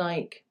saying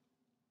like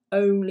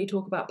only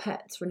talk about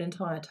pets for an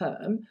entire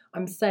term.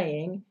 I'm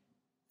saying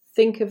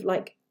think of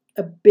like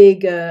a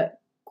bigger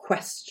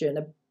question,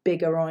 a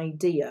bigger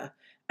idea,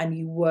 and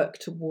you work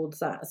towards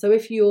that. So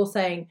if you're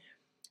saying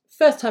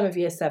first time of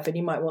year 7,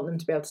 you might want them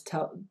to be able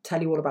to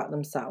tell you all about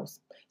themselves.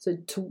 So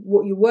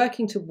what you're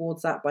working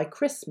towards that by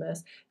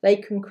Christmas, they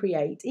can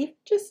create even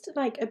just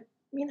like a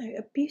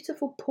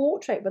beautiful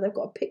portrait where they've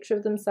got a picture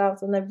of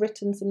themselves and they've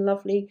written some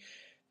lovely,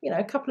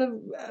 a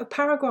couple of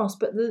paragraphs,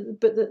 but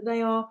that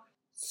they are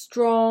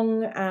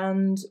strong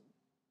and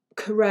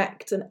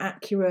correct and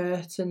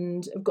accurate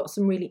and have got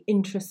some really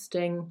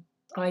interesting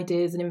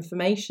ideas and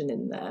information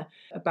in there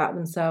about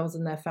themselves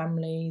and their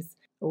families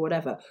or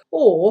whatever.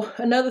 Or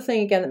another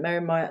thing again that Mary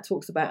Myatt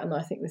talks about, and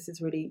I think this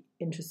is really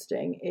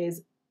interesting,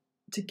 is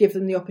to give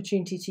them the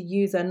opportunity to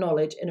use their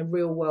knowledge in a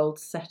real world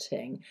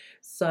setting.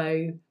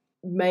 So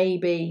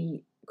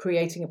maybe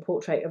creating a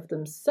portrait of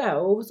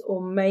themselves,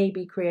 or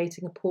maybe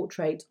creating a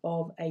portrait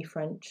of a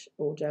French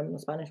or German or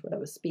Spanish,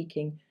 whatever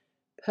speaking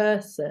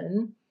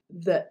person,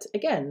 that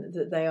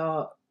they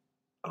are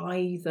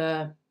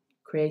either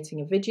creating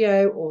a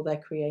video or they're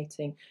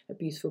creating a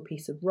beautiful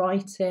piece of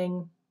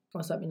writing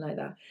or something like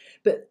that.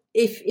 But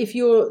if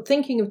you're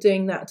thinking of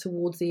doing that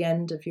towards the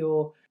end of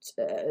your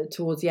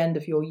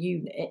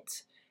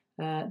unit,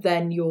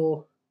 then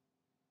your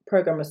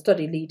programme of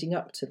study leading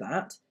up to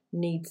that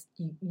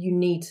you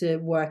need to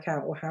work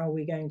out, well, how are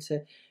we going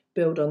to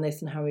build on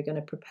this and how are we going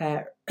to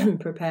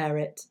prepare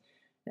it,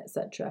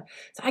 etc.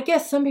 So I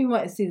guess some people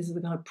might see this as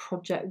a kind of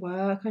project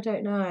work. I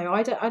don't know.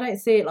 I don't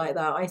see it like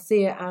that. I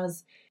see it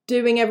as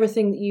doing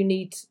everything that you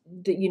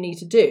need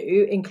to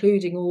do,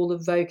 including all the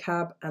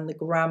vocab and the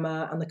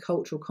grammar and the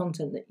cultural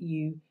content that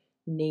you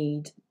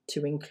need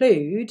to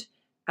include,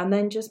 and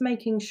then just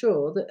making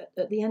sure that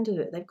at the end of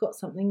it they've got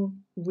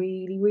something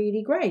really,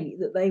 really great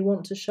that they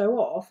want to show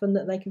off, and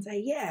that they can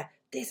say, yeah,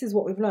 this is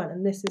what we've learned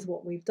and this is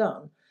what we've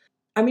done.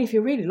 I mean, if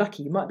you're really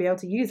lucky, you might be able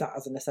to use that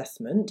as an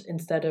assessment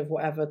instead of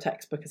whatever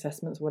textbook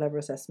assessments, whatever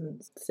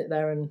assessments. Sit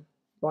there and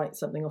write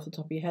something off the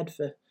top of your head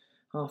for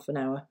half an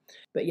hour.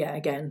 But yeah,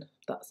 again,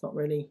 that's not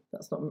really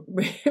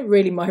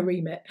my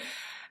remit.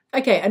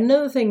 Okay,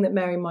 another thing that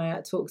Mary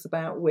Myatt talks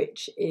about,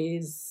 which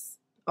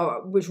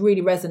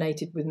really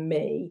resonated with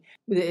me,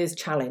 is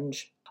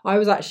challenge. I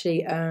was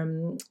actually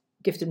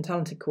gifted and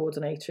talented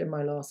coordinator in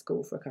my last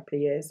school for a couple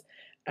of years.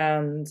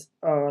 And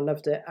I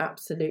loved it,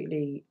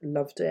 absolutely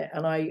loved it.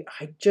 And I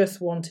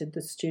just wanted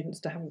the students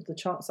to have the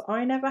chance that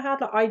I never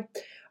had. Like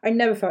I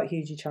never felt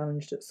hugely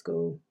challenged at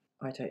school.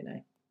 I don't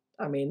know.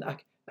 I mean, I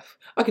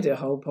could do a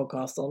whole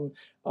podcast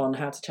on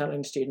how to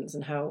challenge students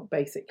and how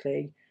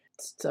basically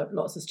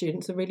lots of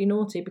students are really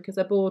naughty because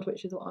they're bored,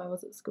 which is what I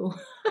was at school.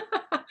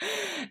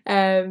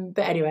 But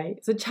anyway,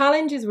 so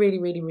challenge is really,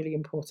 really, really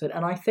important.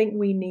 And I think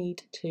we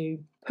need to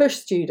push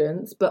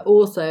students, but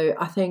also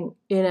I think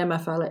in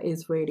MFL it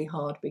is really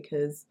hard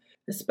because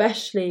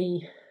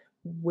especially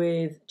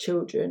with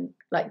children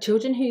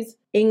whose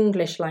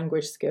English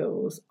language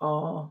skills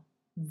are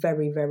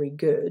very, very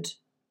good,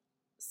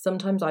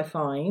 sometimes I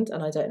find,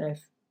 and I don't know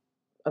if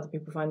other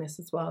people find this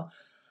as well,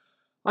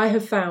 I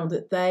have found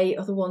that they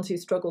are the ones who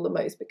struggle the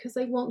most because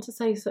they want to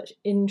say such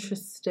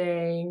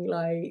interesting,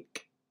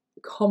 like,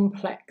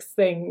 complex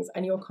things,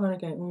 and you're kind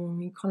of going,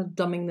 you're kind of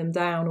dumbing them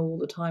down all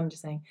the time,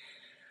 just saying,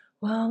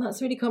 well,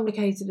 that's really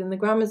complicated and the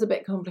grammar's a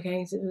bit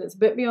complicated and it's a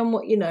bit beyond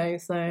what you know,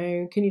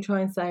 so can you try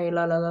and say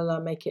la la la la,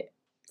 make it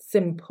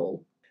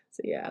simple.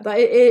 So yeah, that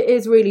it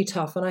is really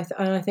tough, and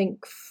I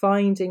think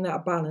finding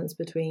that balance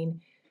between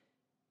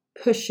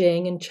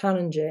pushing and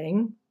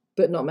challenging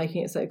but not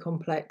making it so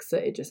complex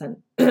that it just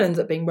ends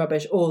up being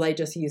rubbish, or they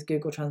just use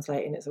Google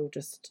Translate and it's all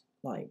just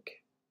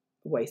like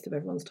a waste of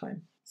everyone's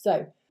time.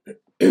 So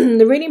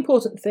the really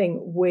important thing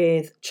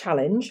with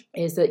challenge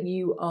is that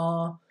you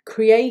are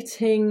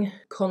creating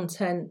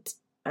content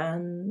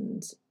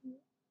and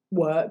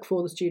work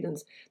for the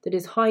students that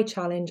is high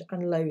challenge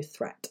and low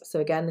threat. So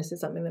again, this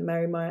is something that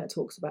Mary Myatt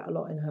talks about a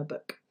lot in her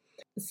book.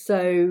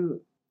 So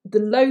the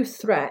low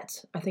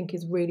threat, I think,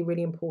 is really,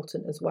 really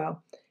important as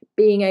well.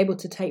 Being able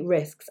to take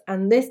risks.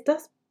 And this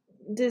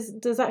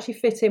does actually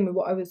fit in with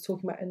what I was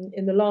talking about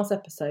in the last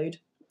episode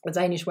a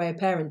Danish way of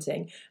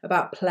parenting,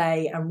 about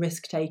play and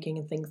risk taking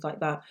and things like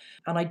that.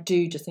 And I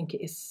do just think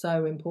it is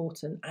so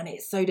important, and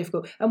it's so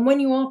difficult. And when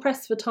you are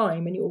pressed for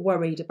time and you're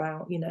worried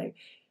about,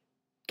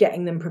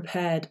 getting them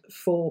prepared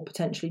for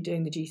potentially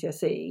doing the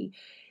GCSE,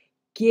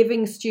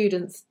 giving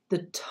students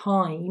the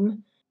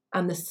time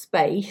and the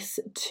space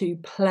to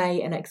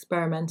play and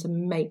experiment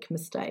and make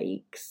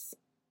mistakes,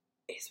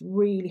 it's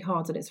really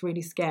hard and it's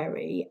really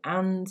scary.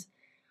 And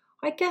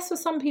I guess for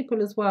some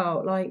people as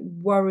well, like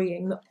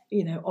worrying that,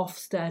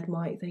 Ofsted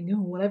might think,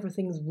 oh, well,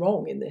 everything's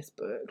wrong in this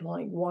book.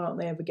 Like, why aren't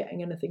they ever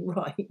getting anything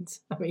right?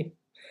 I mean,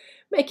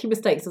 making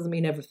mistakes doesn't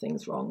mean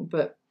everything's wrong.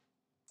 But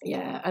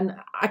yeah, and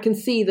I can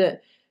see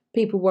that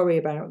people worry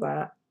about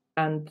that.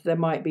 And there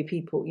might be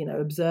people,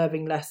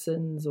 observing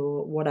lessons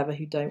or whatever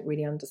who don't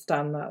really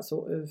understand that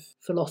sort of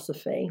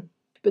philosophy.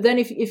 But then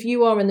if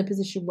you are in the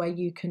position where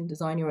you can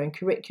design your own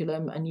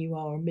curriculum and you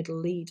are a middle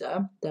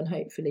leader, then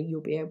hopefully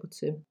you'll be able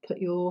to put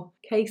your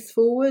case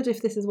forward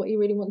if this is what you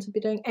really want to be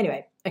doing.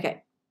 Anyway,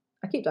 okay.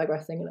 I keep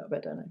digressing a little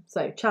bit, don't I?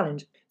 So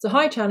challenge. So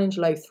high challenge,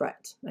 low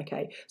threat.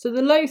 Okay. So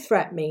the low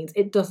threat means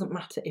it doesn't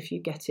matter if you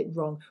get it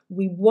wrong.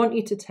 We want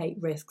you to take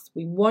risks.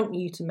 We want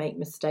you to make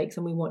mistakes,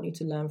 and we want you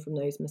to learn from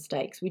those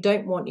mistakes. We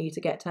don't want you to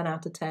get 10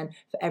 out of 10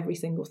 for every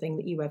single thing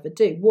that you ever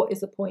do. What is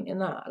the point in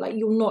that? Like,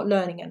 you're not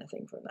learning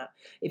anything from that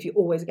if you're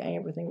always getting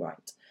everything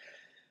right.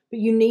 But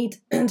you need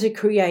to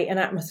create an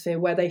atmosphere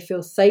where they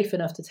feel safe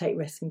enough to take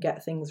risks and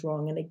get things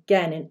wrong. And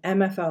again, in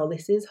MFL,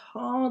 this is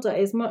harder.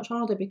 It's much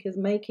harder because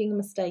making a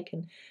mistake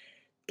and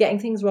getting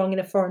things wrong in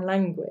a foreign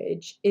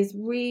language is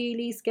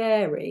really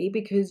scary,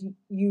 because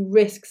you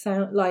risk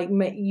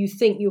you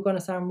think you're going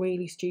to sound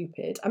really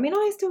stupid. I mean,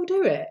 I still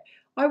do it.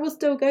 I will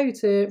still go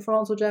to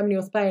France or Germany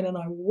or Spain and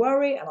I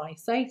worry and I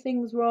say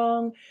things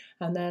wrong,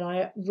 and then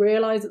I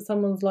realise that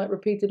someone's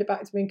repeated it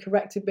back to me and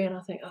corrected me, and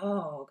I think,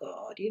 oh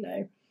God,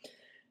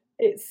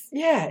 It's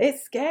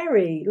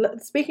scary.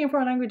 Speaking a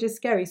foreign language is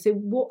scary. So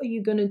what are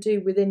you going to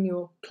do within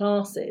your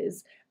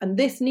classes? And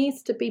this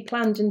needs to be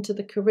planned into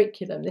the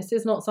curriculum. This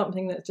is not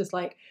something that's just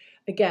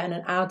again,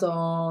 an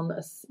add-on,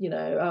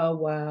 oh,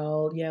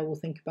 well, yeah, we'll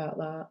think about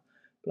that,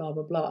 blah,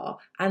 blah, blah.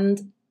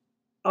 And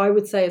I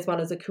would say as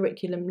well, as a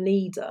curriculum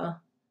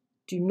leader,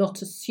 do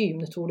not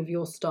assume that all of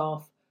your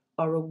staff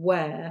are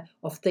aware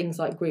of things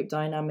like group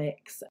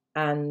dynamics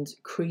and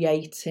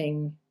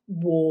creating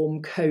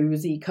warm,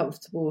 cosy,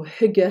 comfortable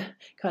hygge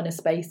kind of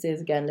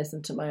spaces. Again,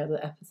 listen to my other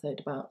episode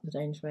about the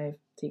Danish way of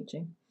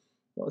teaching.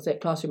 What was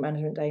it? Classroom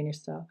management Danish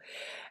style.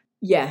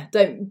 Yeah,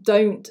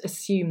 don't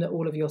assume that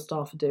all of your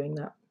staff are doing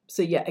that.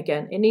 So yeah,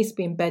 again, it needs to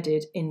be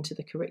embedded into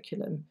the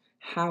curriculum.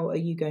 How are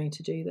you going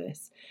to do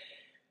this?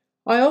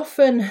 I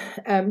often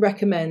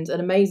recommend an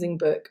amazing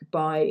book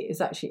he was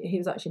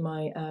actually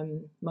my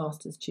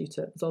master's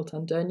tutor,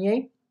 Zoltan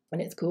Dernier,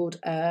 and it's called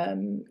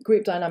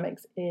Group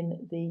Dynamics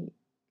in the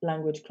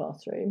Language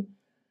Classroom.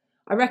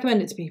 I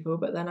recommend it to people,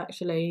 but then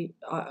actually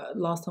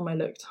last time I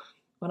looked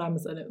on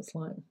Amazon, it was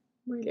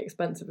really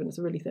expensive, and it's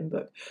a really thin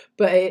book,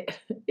 but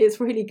it's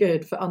really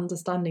good for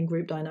understanding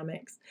group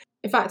dynamics.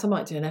 In fact, I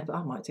might do a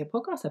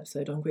podcast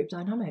episode on group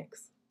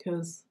dynamics,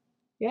 because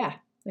there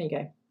you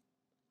go,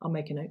 I'll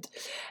make a note.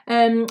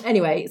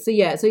 Anyway, so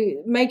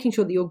making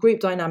sure that your group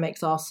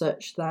dynamics are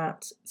such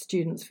that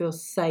students feel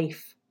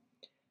safe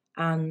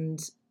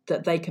and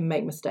that they can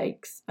make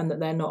mistakes, and that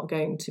they're not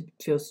going to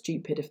feel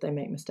stupid if they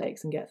make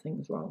mistakes and get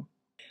things wrong.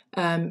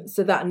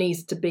 So that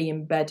needs to be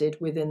embedded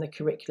within the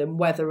curriculum,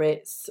 whether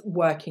it's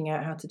working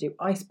out how to do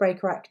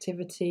icebreaker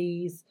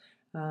activities,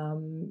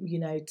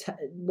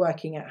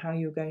 working out how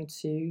you're going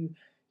to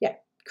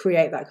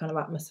create that kind of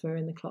atmosphere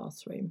in the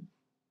classroom.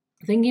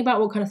 Thinking about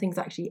what kind of things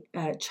actually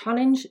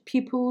challenge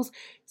pupils.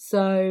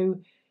 So,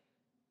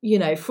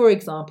 for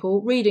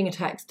example, reading a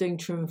text, doing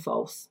true and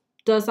false.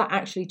 Does that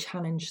actually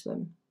challenge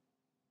them?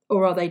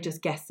 Or are they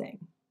just guessing?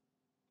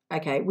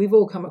 Okay, we've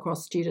all come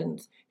across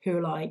students who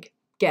are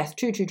guess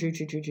true.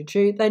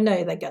 They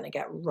know they're going to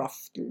get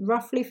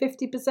roughly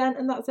 50%,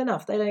 and that's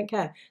enough. They don't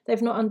care. They've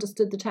not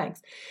understood the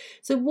text.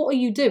 So what are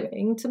you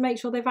doing to make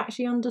sure they've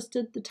actually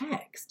understood the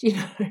text?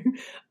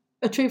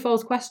 A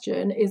true-false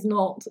question is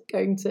not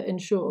going to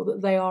ensure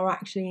that they are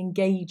actually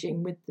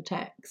engaging with the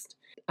text.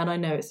 And I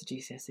know it's a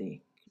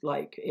GCSE,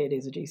 it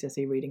is a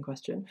GCSE reading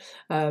question.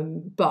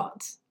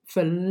 But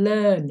for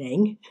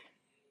learning,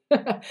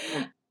 that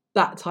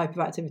type of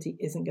activity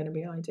isn't going to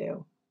be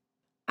ideal.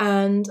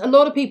 And a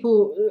lot of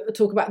people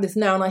talk about this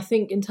now, and I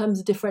think in terms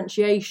of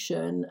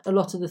differentiation, a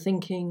lot of the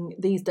thinking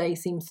these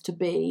days seems to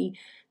be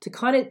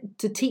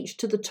to teach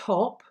to the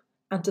top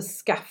and to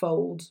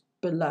scaffold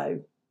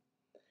below.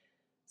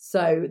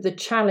 So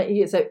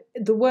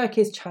the work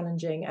is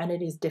challenging, and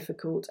it is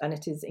difficult, and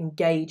it is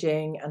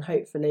engaging, and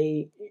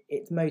hopefully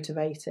it's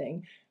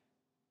motivating.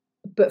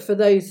 But for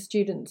those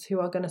students who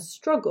are going to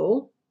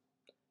struggle,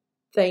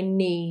 they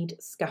need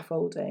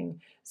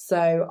scaffolding.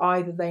 So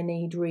either they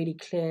need really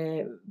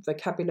clear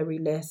vocabulary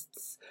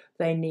lists,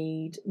 they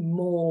need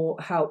more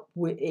help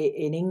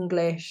in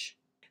English,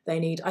 they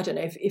need, I don't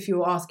know, if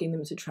you're asking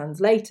them to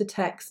translate a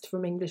text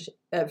from English,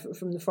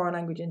 from the foreign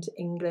language into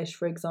English,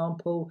 for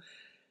example,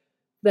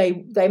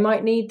 They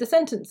might need the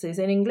sentences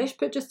in English,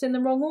 but just in the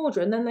wrong order.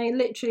 And then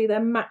they're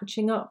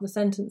matching up the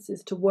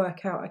sentences to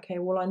work out, okay,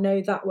 well, I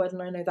know that word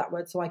and I know that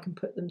word, so I can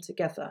put them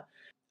together.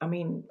 I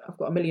mean, I've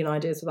got a million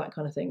ideas for that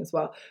kind of thing as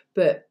well.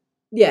 But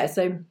yeah,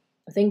 so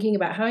thinking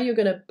about how you're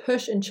going to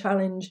push and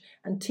challenge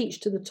and teach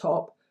to the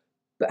top,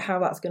 but how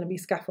that's going to be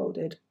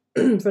scaffolded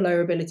for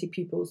lower ability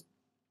pupils.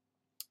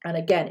 And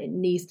again, it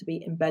needs to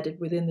be embedded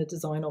within the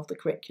design of the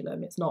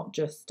curriculum. It's not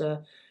just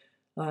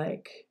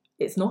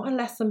it's not a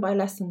lesson by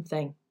lesson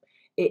thing.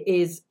 It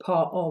is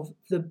part of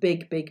the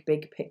big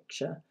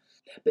picture.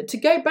 But to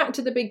go back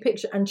to the big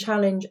picture and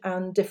challenge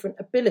and different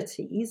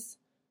abilities,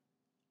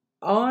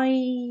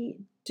 I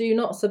do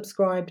not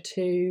subscribe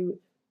to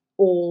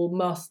all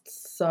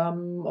musts,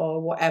 some,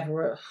 or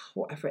whatever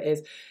it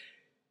is.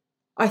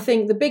 I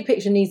think the big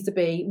picture needs to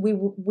be,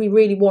 we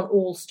really want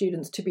all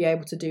students to be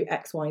able to do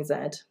X, Y, Z,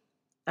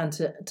 and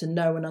to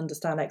know and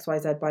understand X, Y,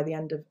 Z by the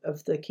end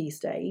of the key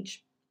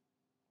stage.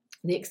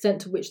 The extent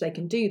to which they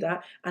can do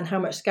that and how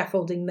much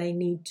scaffolding they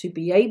need to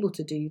be able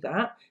to do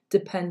that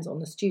depends on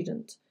the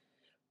student.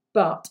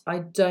 But I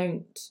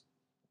don't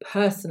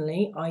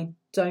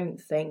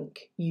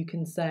think you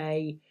can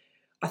say,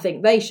 I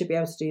think they should be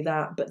able to do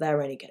that, but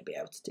they're only going to be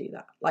able to do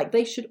that. Like,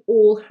 they should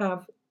all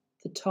have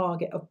the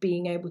target of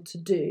being able to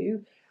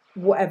do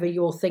whatever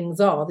your things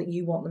are that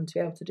you want them to be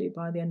able to do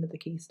by the end of the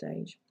key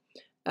stage.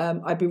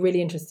 I'd be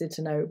really interested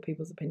to know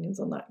people's opinions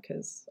on that,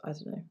 because I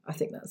don't know, I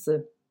think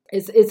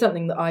it's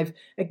something that I've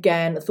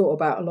again thought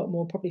about a lot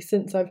more probably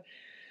since I've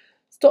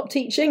stopped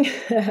teaching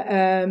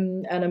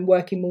and I'm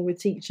working more with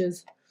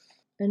teachers.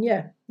 And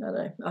yeah, I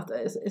don't know,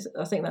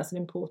 I think that's an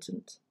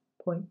important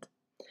point.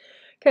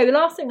 Okay, the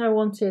last thing I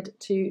wanted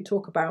to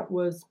talk about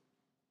was,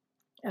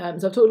 so I've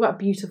talked about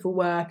beautiful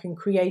work and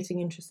creating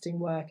interesting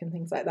work and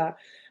things like that,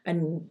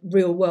 and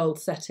real world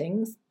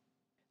settings.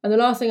 And the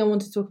last thing I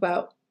wanted to talk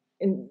about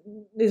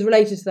is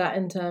related to that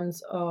in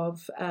terms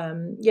of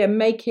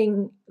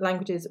making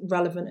languages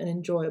relevant and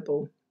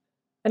enjoyable.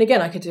 And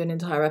again, I could do an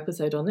entire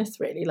episode on this,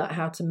 really, like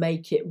how to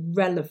make it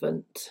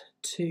relevant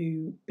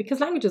because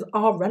languages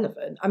are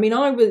relevant. I mean,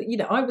 I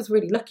was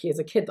really lucky as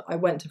a kid that I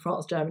went to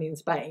France, Germany and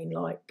Spain,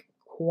 like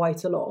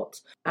quite a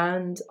lot.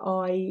 And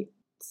I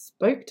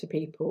spoke to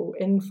people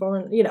in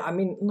foreign,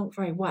 not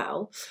very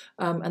well.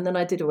 And then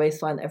I did always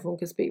find that everyone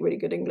could speak really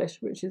good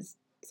English, which is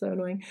so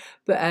annoying.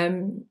 But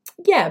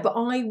but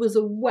I was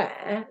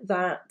aware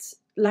that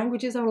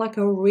languages are like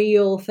a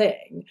real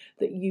thing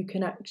that you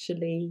can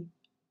actually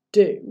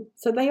do.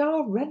 So they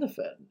are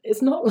relevant.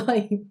 It's not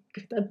like,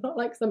 they're not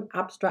like some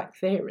abstract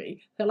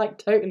theory. They're like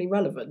totally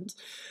relevant.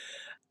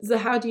 So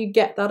how do you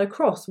get that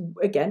across?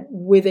 Again,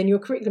 within your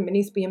curriculum. It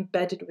needs to be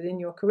embedded within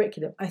your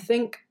curriculum. I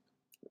think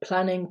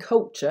planning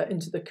culture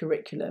into the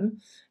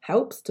curriculum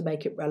helps to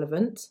make it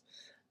relevant.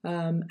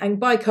 And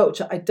by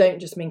culture, I don't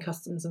just mean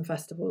customs and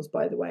festivals,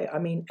 by the way. I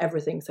mean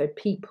everything. So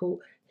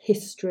people,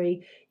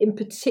 history, in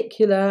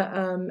particular,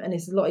 and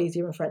it's a lot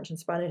easier in French and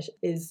Spanish,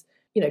 is,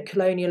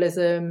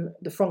 colonialism,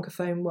 the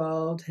Francophone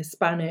world,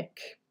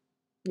 Hispanic,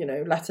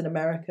 Latin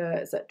America,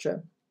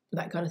 etc.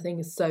 That kind of thing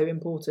is so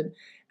important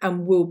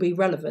and will be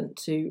relevant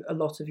to a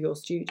lot of your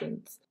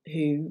students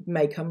who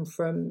may come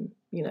from,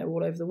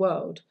 all over the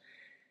world.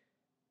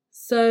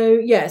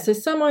 So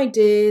some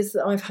ideas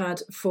that I've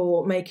had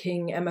for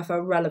making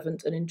MFL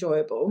relevant and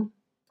enjoyable.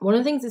 One of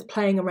the things is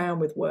playing around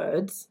with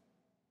words,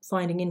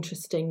 finding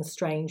interesting,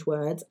 strange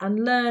words,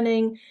 and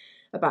learning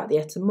about the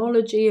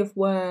etymology of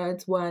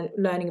words,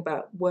 learning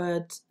about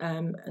words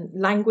and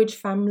language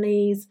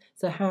families.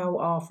 So how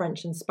are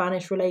French and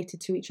Spanish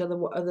related to each other?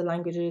 What other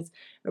languages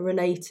are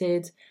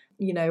related?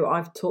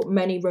 I've taught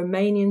many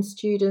Romanian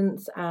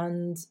students,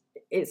 and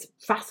it's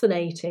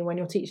fascinating when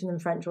you're teaching them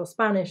French or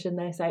Spanish and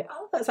they say,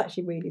 oh, that's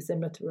actually really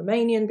similar to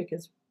Romanian,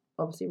 because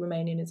obviously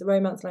Romanian is a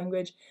Romance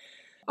language.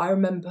 I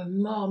remember,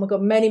 oh my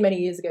God, many,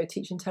 many years ago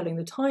teaching telling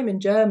the time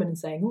in German and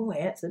saying, oh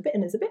yeah, it's a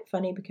bit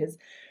funny because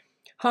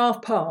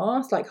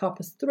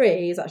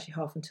 3:30 is actually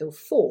half until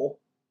 4.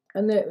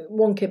 And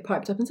one kid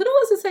piped up and said, oh,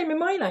 it's the same in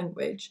my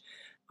language.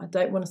 I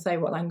don't want to say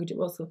what language it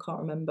was, so I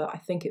can't remember. I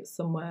think it's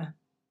somewhere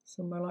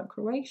like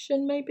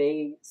Croatian,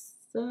 maybe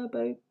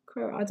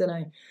Serbo-Croatian, I don't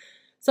know.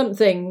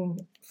 Something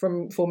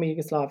from former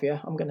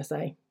Yugoslavia, I'm going to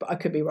say, but I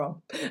could be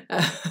wrong.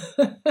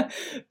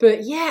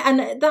 But yeah,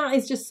 and that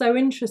is just so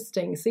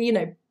interesting. So,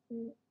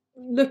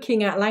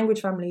 looking at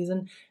language families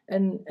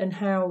and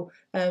how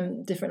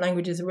different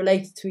languages are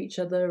related to each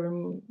other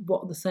and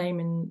what are the same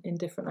in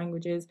different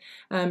languages,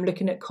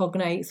 looking at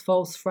cognates,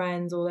 false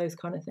friends, all those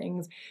kind of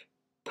things,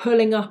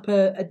 pulling up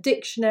a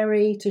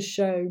dictionary to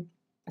show.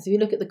 So if you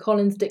look at the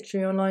Collins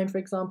Dictionary online, for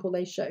example,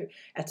 they show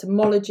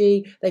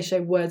etymology, they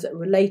show words that are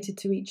related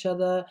to each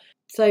other.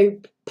 So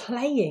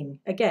playing,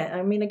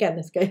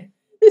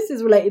 this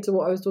is related to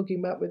what I was talking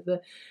about with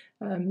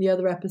the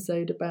other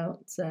episode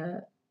about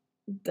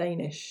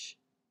Danish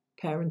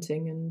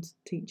parenting and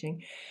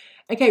teaching.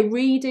 Okay,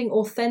 reading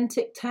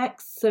authentic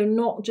texts, so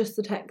not just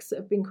the texts that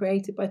have been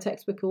created by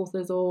textbook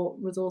authors or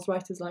resource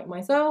writers like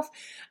myself,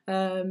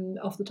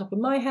 off the top of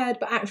my head,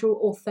 but actual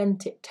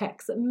authentic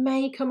texts that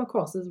may come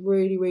across as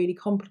really, really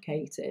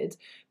complicated.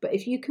 But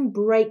if you can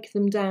break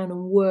them down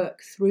and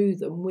work through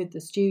them with the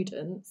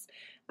students,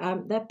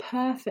 they're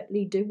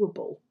perfectly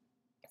doable.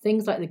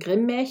 Things like the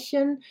Grimm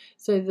Märchen,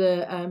 so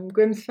the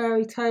Grimm's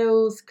fairy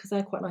tales, because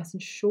they're quite nice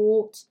and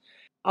short.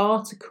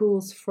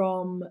 Articles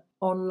from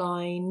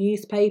online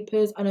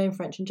newspapers. I know in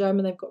French and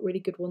German they've got really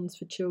good ones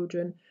for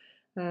children,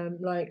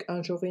 like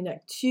Un Jour une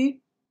Actu,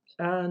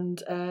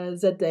 and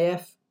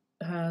ZDF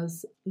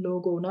has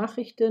Logo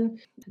Nachrichten.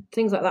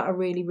 Things like that are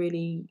really,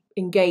 really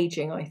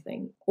engaging, I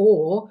think.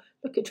 Or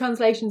look at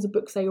translations of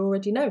books they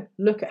already know.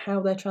 Look at how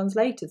they're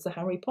translated. So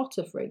Harry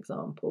Potter, for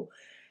example.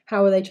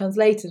 How are they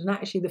translated? And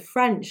actually the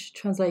French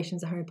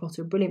translations of Harry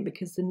Potter are brilliant,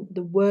 because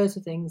the words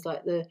of things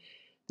like the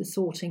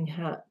Sorting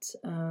Hat,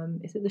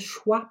 is it the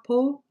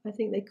Schwapo, I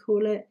think they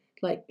call it,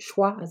 like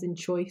schwa as in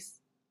choice,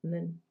 and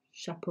then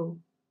chapeau,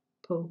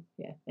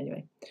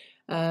 anyway.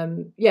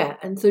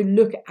 And so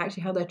look at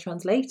actually how they're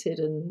translated,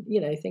 and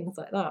things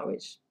like that,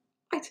 which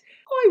I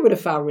would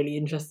have found really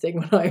interesting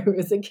when I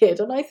was a kid,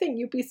 and I think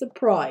you'd be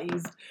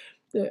surprised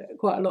that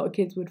quite a lot of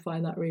kids would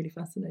find that really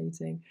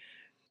fascinating.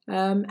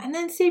 And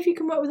then see if you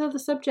can work with other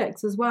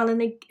subjects as well,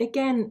 and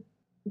again,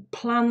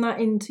 plan that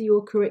into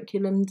your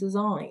curriculum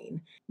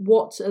design.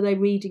 What are they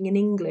reading in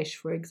English,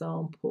 for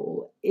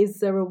example?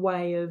 Is there a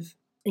way of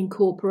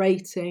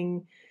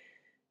incorporating,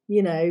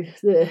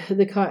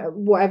 the kind of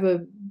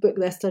whatever book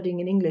they're studying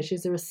in English?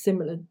 Is there a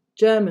similar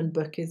German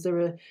book? Is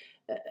there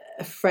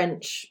a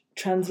French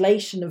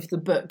translation of the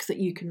book that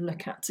you can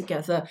look at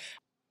together?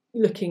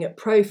 Looking at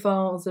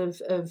profiles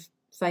of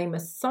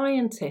famous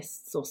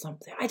scientists or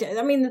something.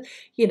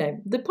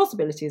 The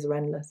possibilities are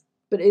endless.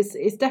 But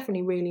it's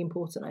definitely really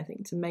important, I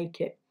think, to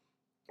make it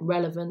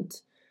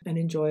relevant and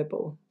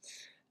enjoyable.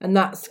 And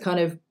that's kind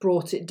of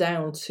brought it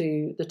down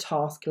to the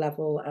task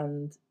level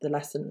and the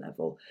lesson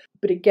level.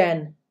 But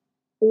again,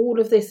 all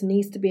of this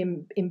needs to be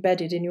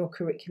embedded in your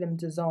curriculum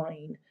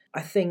design.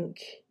 I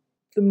think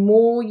the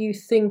more you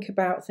think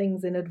about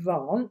things in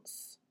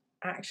advance,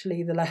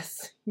 actually, the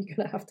less you're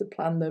going to have to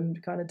plan them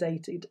kind of day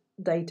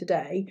to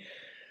day.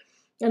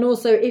 And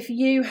also, if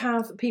you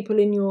have people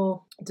in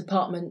your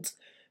department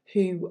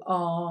who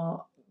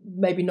are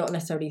maybe not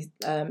necessarily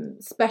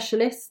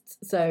specialists.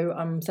 So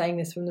I'm saying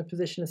this from the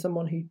position of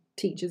someone who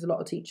teaches a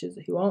lot of teachers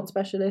who aren't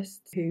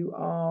specialists, who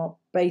are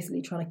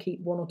basically trying to keep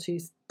 1 or 2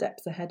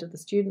 steps ahead of the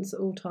students at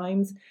all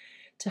times.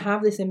 To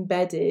have this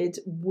embedded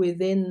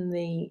within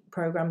the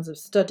programmes of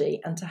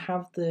study, and to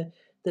have the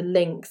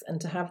links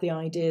and to have the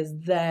ideas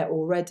there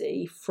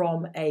already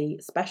from a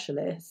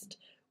specialist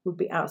would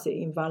be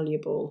absolutely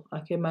invaluable. I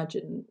can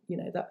imagine,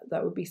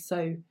 that would be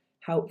so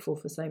helpful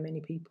for so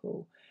many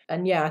people.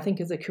 And I think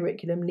as a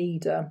curriculum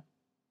leader,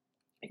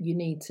 you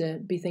need to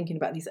be thinking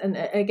about these. And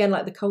again,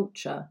 like the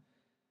culture,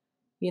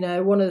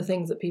 one of the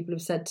things that people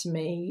have said to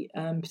me,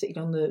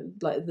 particularly on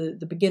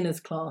the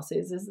beginners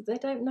classes, is that they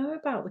don't know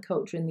about the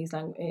culture in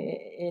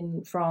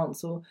in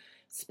France or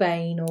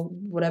Spain or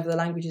whatever the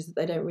languages that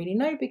they don't really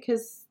know,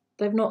 because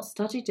they've not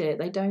studied it.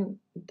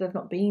 They've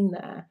not been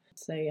there.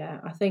 So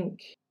I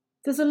think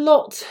there's a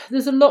lot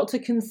to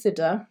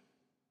consider,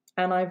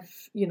 and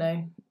I've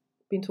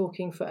been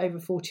talking for over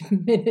 40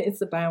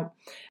 minutes about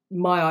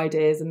my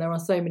ideas, and there are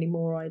so many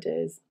more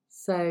ideas.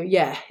 So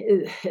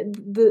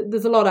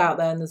there's a lot out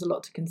there, and there's a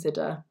lot to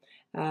consider.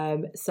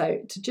 So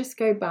to just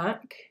go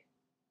back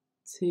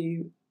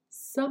to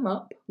sum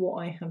up what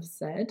I have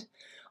said,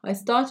 I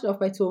started off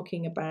by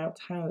talking about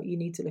how you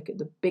need to look at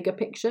the bigger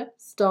picture,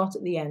 start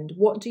at the end.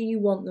 What do you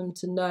want them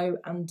to know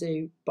and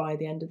do by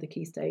the end of the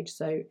key stage?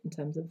 So in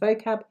terms of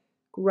vocab,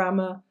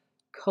 grammar,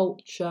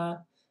 culture,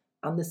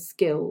 and the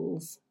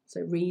skills.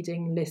 So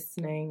reading,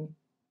 listening,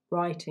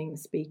 writing,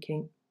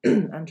 speaking,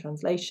 and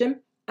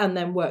translation. And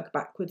then work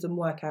backwards and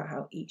work out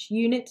how each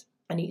unit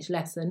and each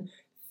lesson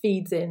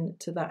feeds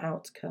into that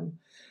outcome.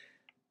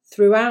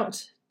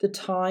 Throughout the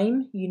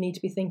time, you need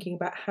to be thinking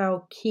about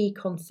how key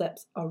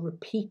concepts are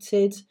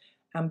repeated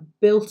and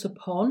built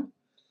upon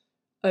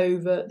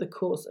over the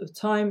course of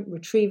time,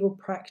 retrieval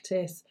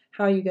practice,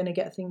 how you're going to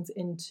get things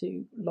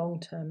into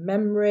long-term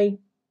memory,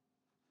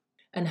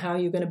 and how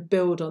you're going to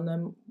build on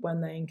them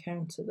when they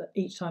encounter that,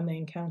 each time they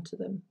encounter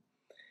them.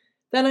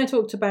 Then I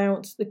talked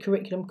about the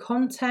curriculum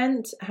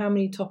content. How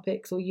many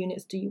topics or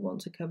units do you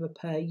want to cover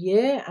per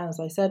year? As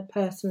I said,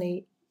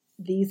 personally,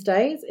 these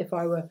days, if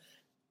I were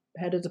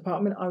head of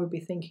department, I would be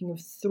thinking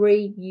of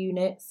 3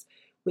 units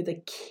with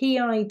a key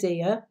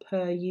idea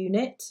per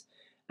unit,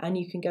 and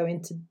you can go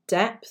into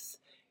depth.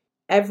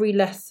 Every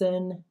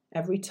lesson,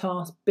 every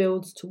task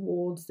builds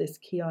towards this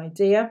key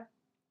idea,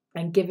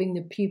 and giving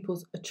the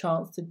pupils a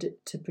chance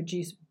to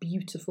produce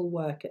beautiful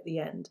work at the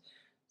end,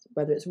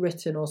 whether it's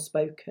written or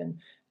spoken,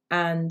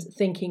 and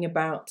thinking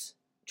about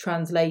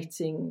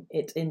translating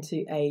it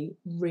into a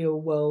real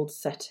world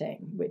setting,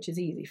 which is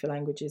easy for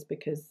languages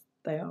because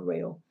they are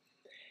real.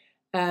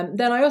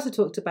 Then I also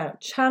talked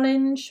about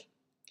challenge.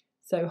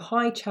 So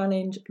high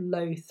challenge,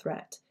 low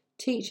threat,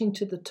 teaching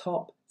to the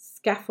top,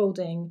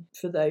 scaffolding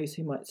for those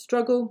who might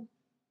struggle,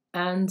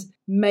 and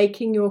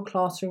making your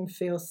classroom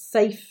feel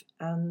safe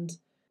and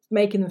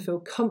making them feel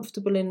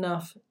comfortable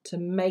enough to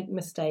make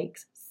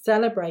mistakes.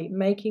 Celebrate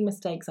making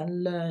mistakes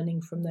and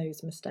learning from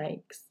those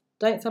mistakes.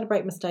 Don't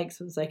celebrate mistakes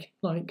for the sake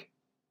of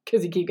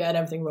because you keep getting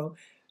everything wrong.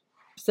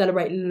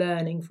 Celebrate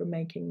learning from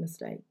making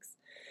mistakes.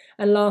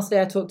 And lastly,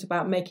 I talked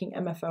about making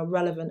MFL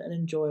relevant and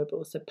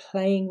enjoyable. So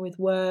playing with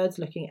words,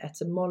 looking at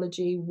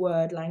etymology,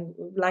 word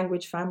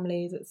language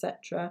families,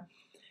 etc.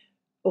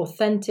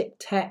 Authentic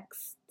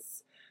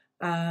texts,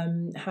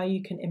 how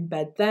you can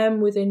embed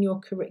them within your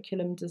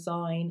curriculum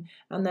design,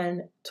 and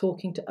then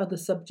talking to other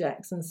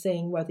subjects and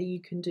seeing whether you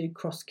can do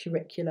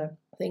cross-curricular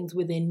things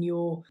within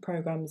your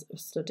programs of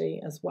study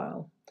as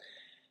well.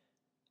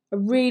 I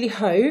really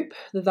hope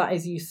that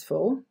is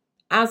useful.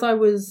 As I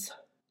was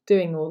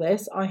doing all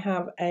this, I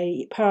have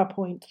a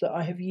PowerPoint that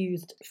I have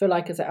used for,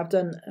 like I said, I've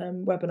done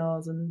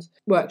webinars and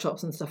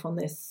workshops and stuff on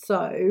this.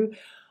 So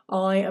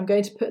I am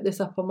going to put this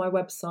up on my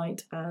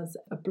website as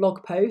a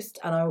blog post,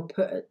 and I will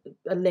put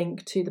a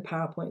link to the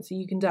PowerPoint so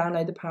you can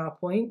download the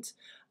PowerPoint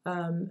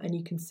and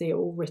you can see it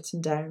all written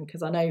down,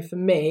 because I know for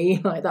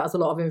me, that's a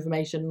lot of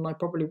information, and I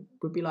probably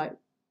would be like,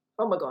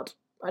 oh my God,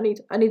 I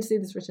need to see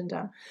this written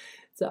down.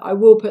 So I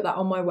will put that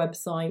on my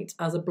website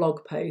as a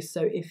blog post.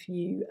 So if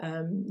you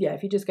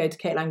just go to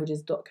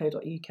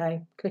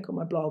katelanguages.co.uk, click on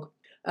my blog.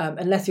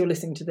 Unless you're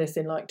listening to this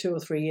in 2 or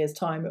 3 years'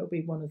 time, it will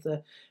be one of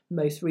the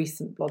most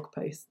recent blog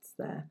posts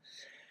there.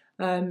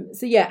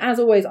 As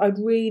always, I'd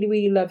really,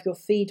 really love your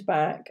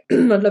feedback.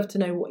 I'd love to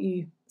know what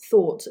you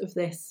thought of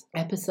this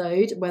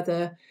episode,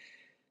 whether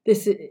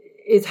this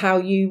is how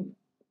you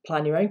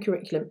plan your own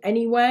curriculum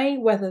anyway,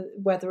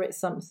 whether it's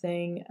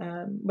something,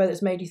 whether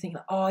it's made you think,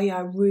 oh yeah,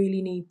 I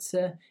really need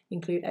to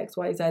include X,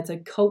 Y, Z. So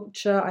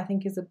culture, I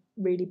think, is a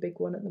really big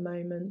one at the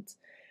moment,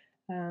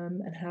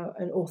 and how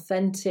an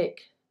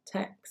authentic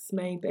texts,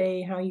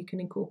 maybe how you can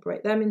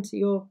incorporate them into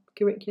your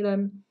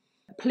curriculum.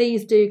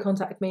 Please do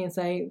contact me and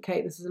say,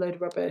 Kate, this is a load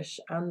of rubbish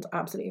and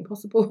absolutely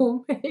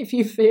impossible if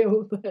you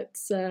feel that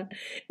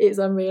it's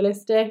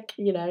unrealistic.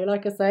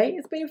 Like I say,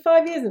 it's been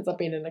 5 years since I've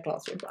been in a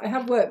classroom, but I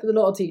have worked with a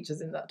lot of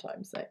teachers in that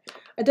time, so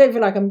I don't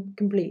feel like I'm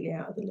completely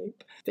out of the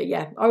loop. But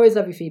yeah, I always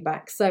love your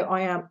feedback. So I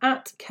am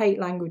at Kate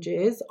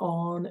Languages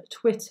on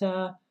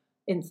Twitter,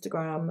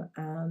 Instagram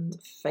and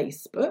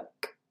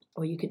Facebook.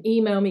 Or you can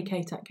email me,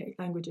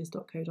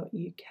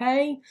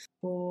 kate@katelanguages.co.uk,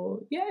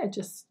 or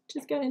just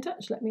get in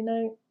touch. Let me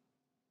know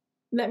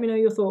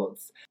your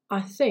thoughts.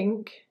 I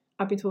think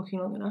I've been talking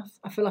long enough.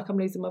 I feel like I'm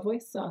losing my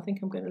voice, so I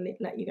think I'm going to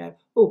let you go.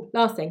 Oh,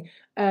 last thing,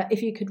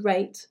 if you could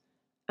rate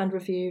and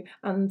review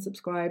and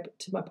subscribe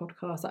to my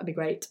podcast, that'd be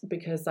great,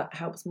 because that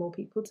helps more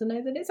people to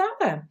know that it's out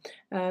there,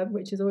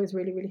 which is always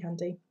really, really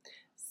handy.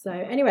 So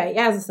anyway,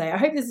 as I say, I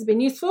hope this has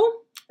been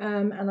useful,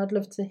 and I'd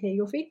love to hear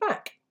your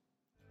feedback.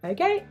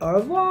 Okay, au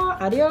revoir,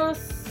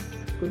 adios,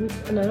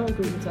 not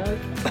guten Tag,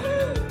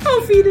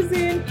 auf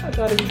Wiedersehen, I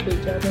can't even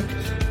speak German.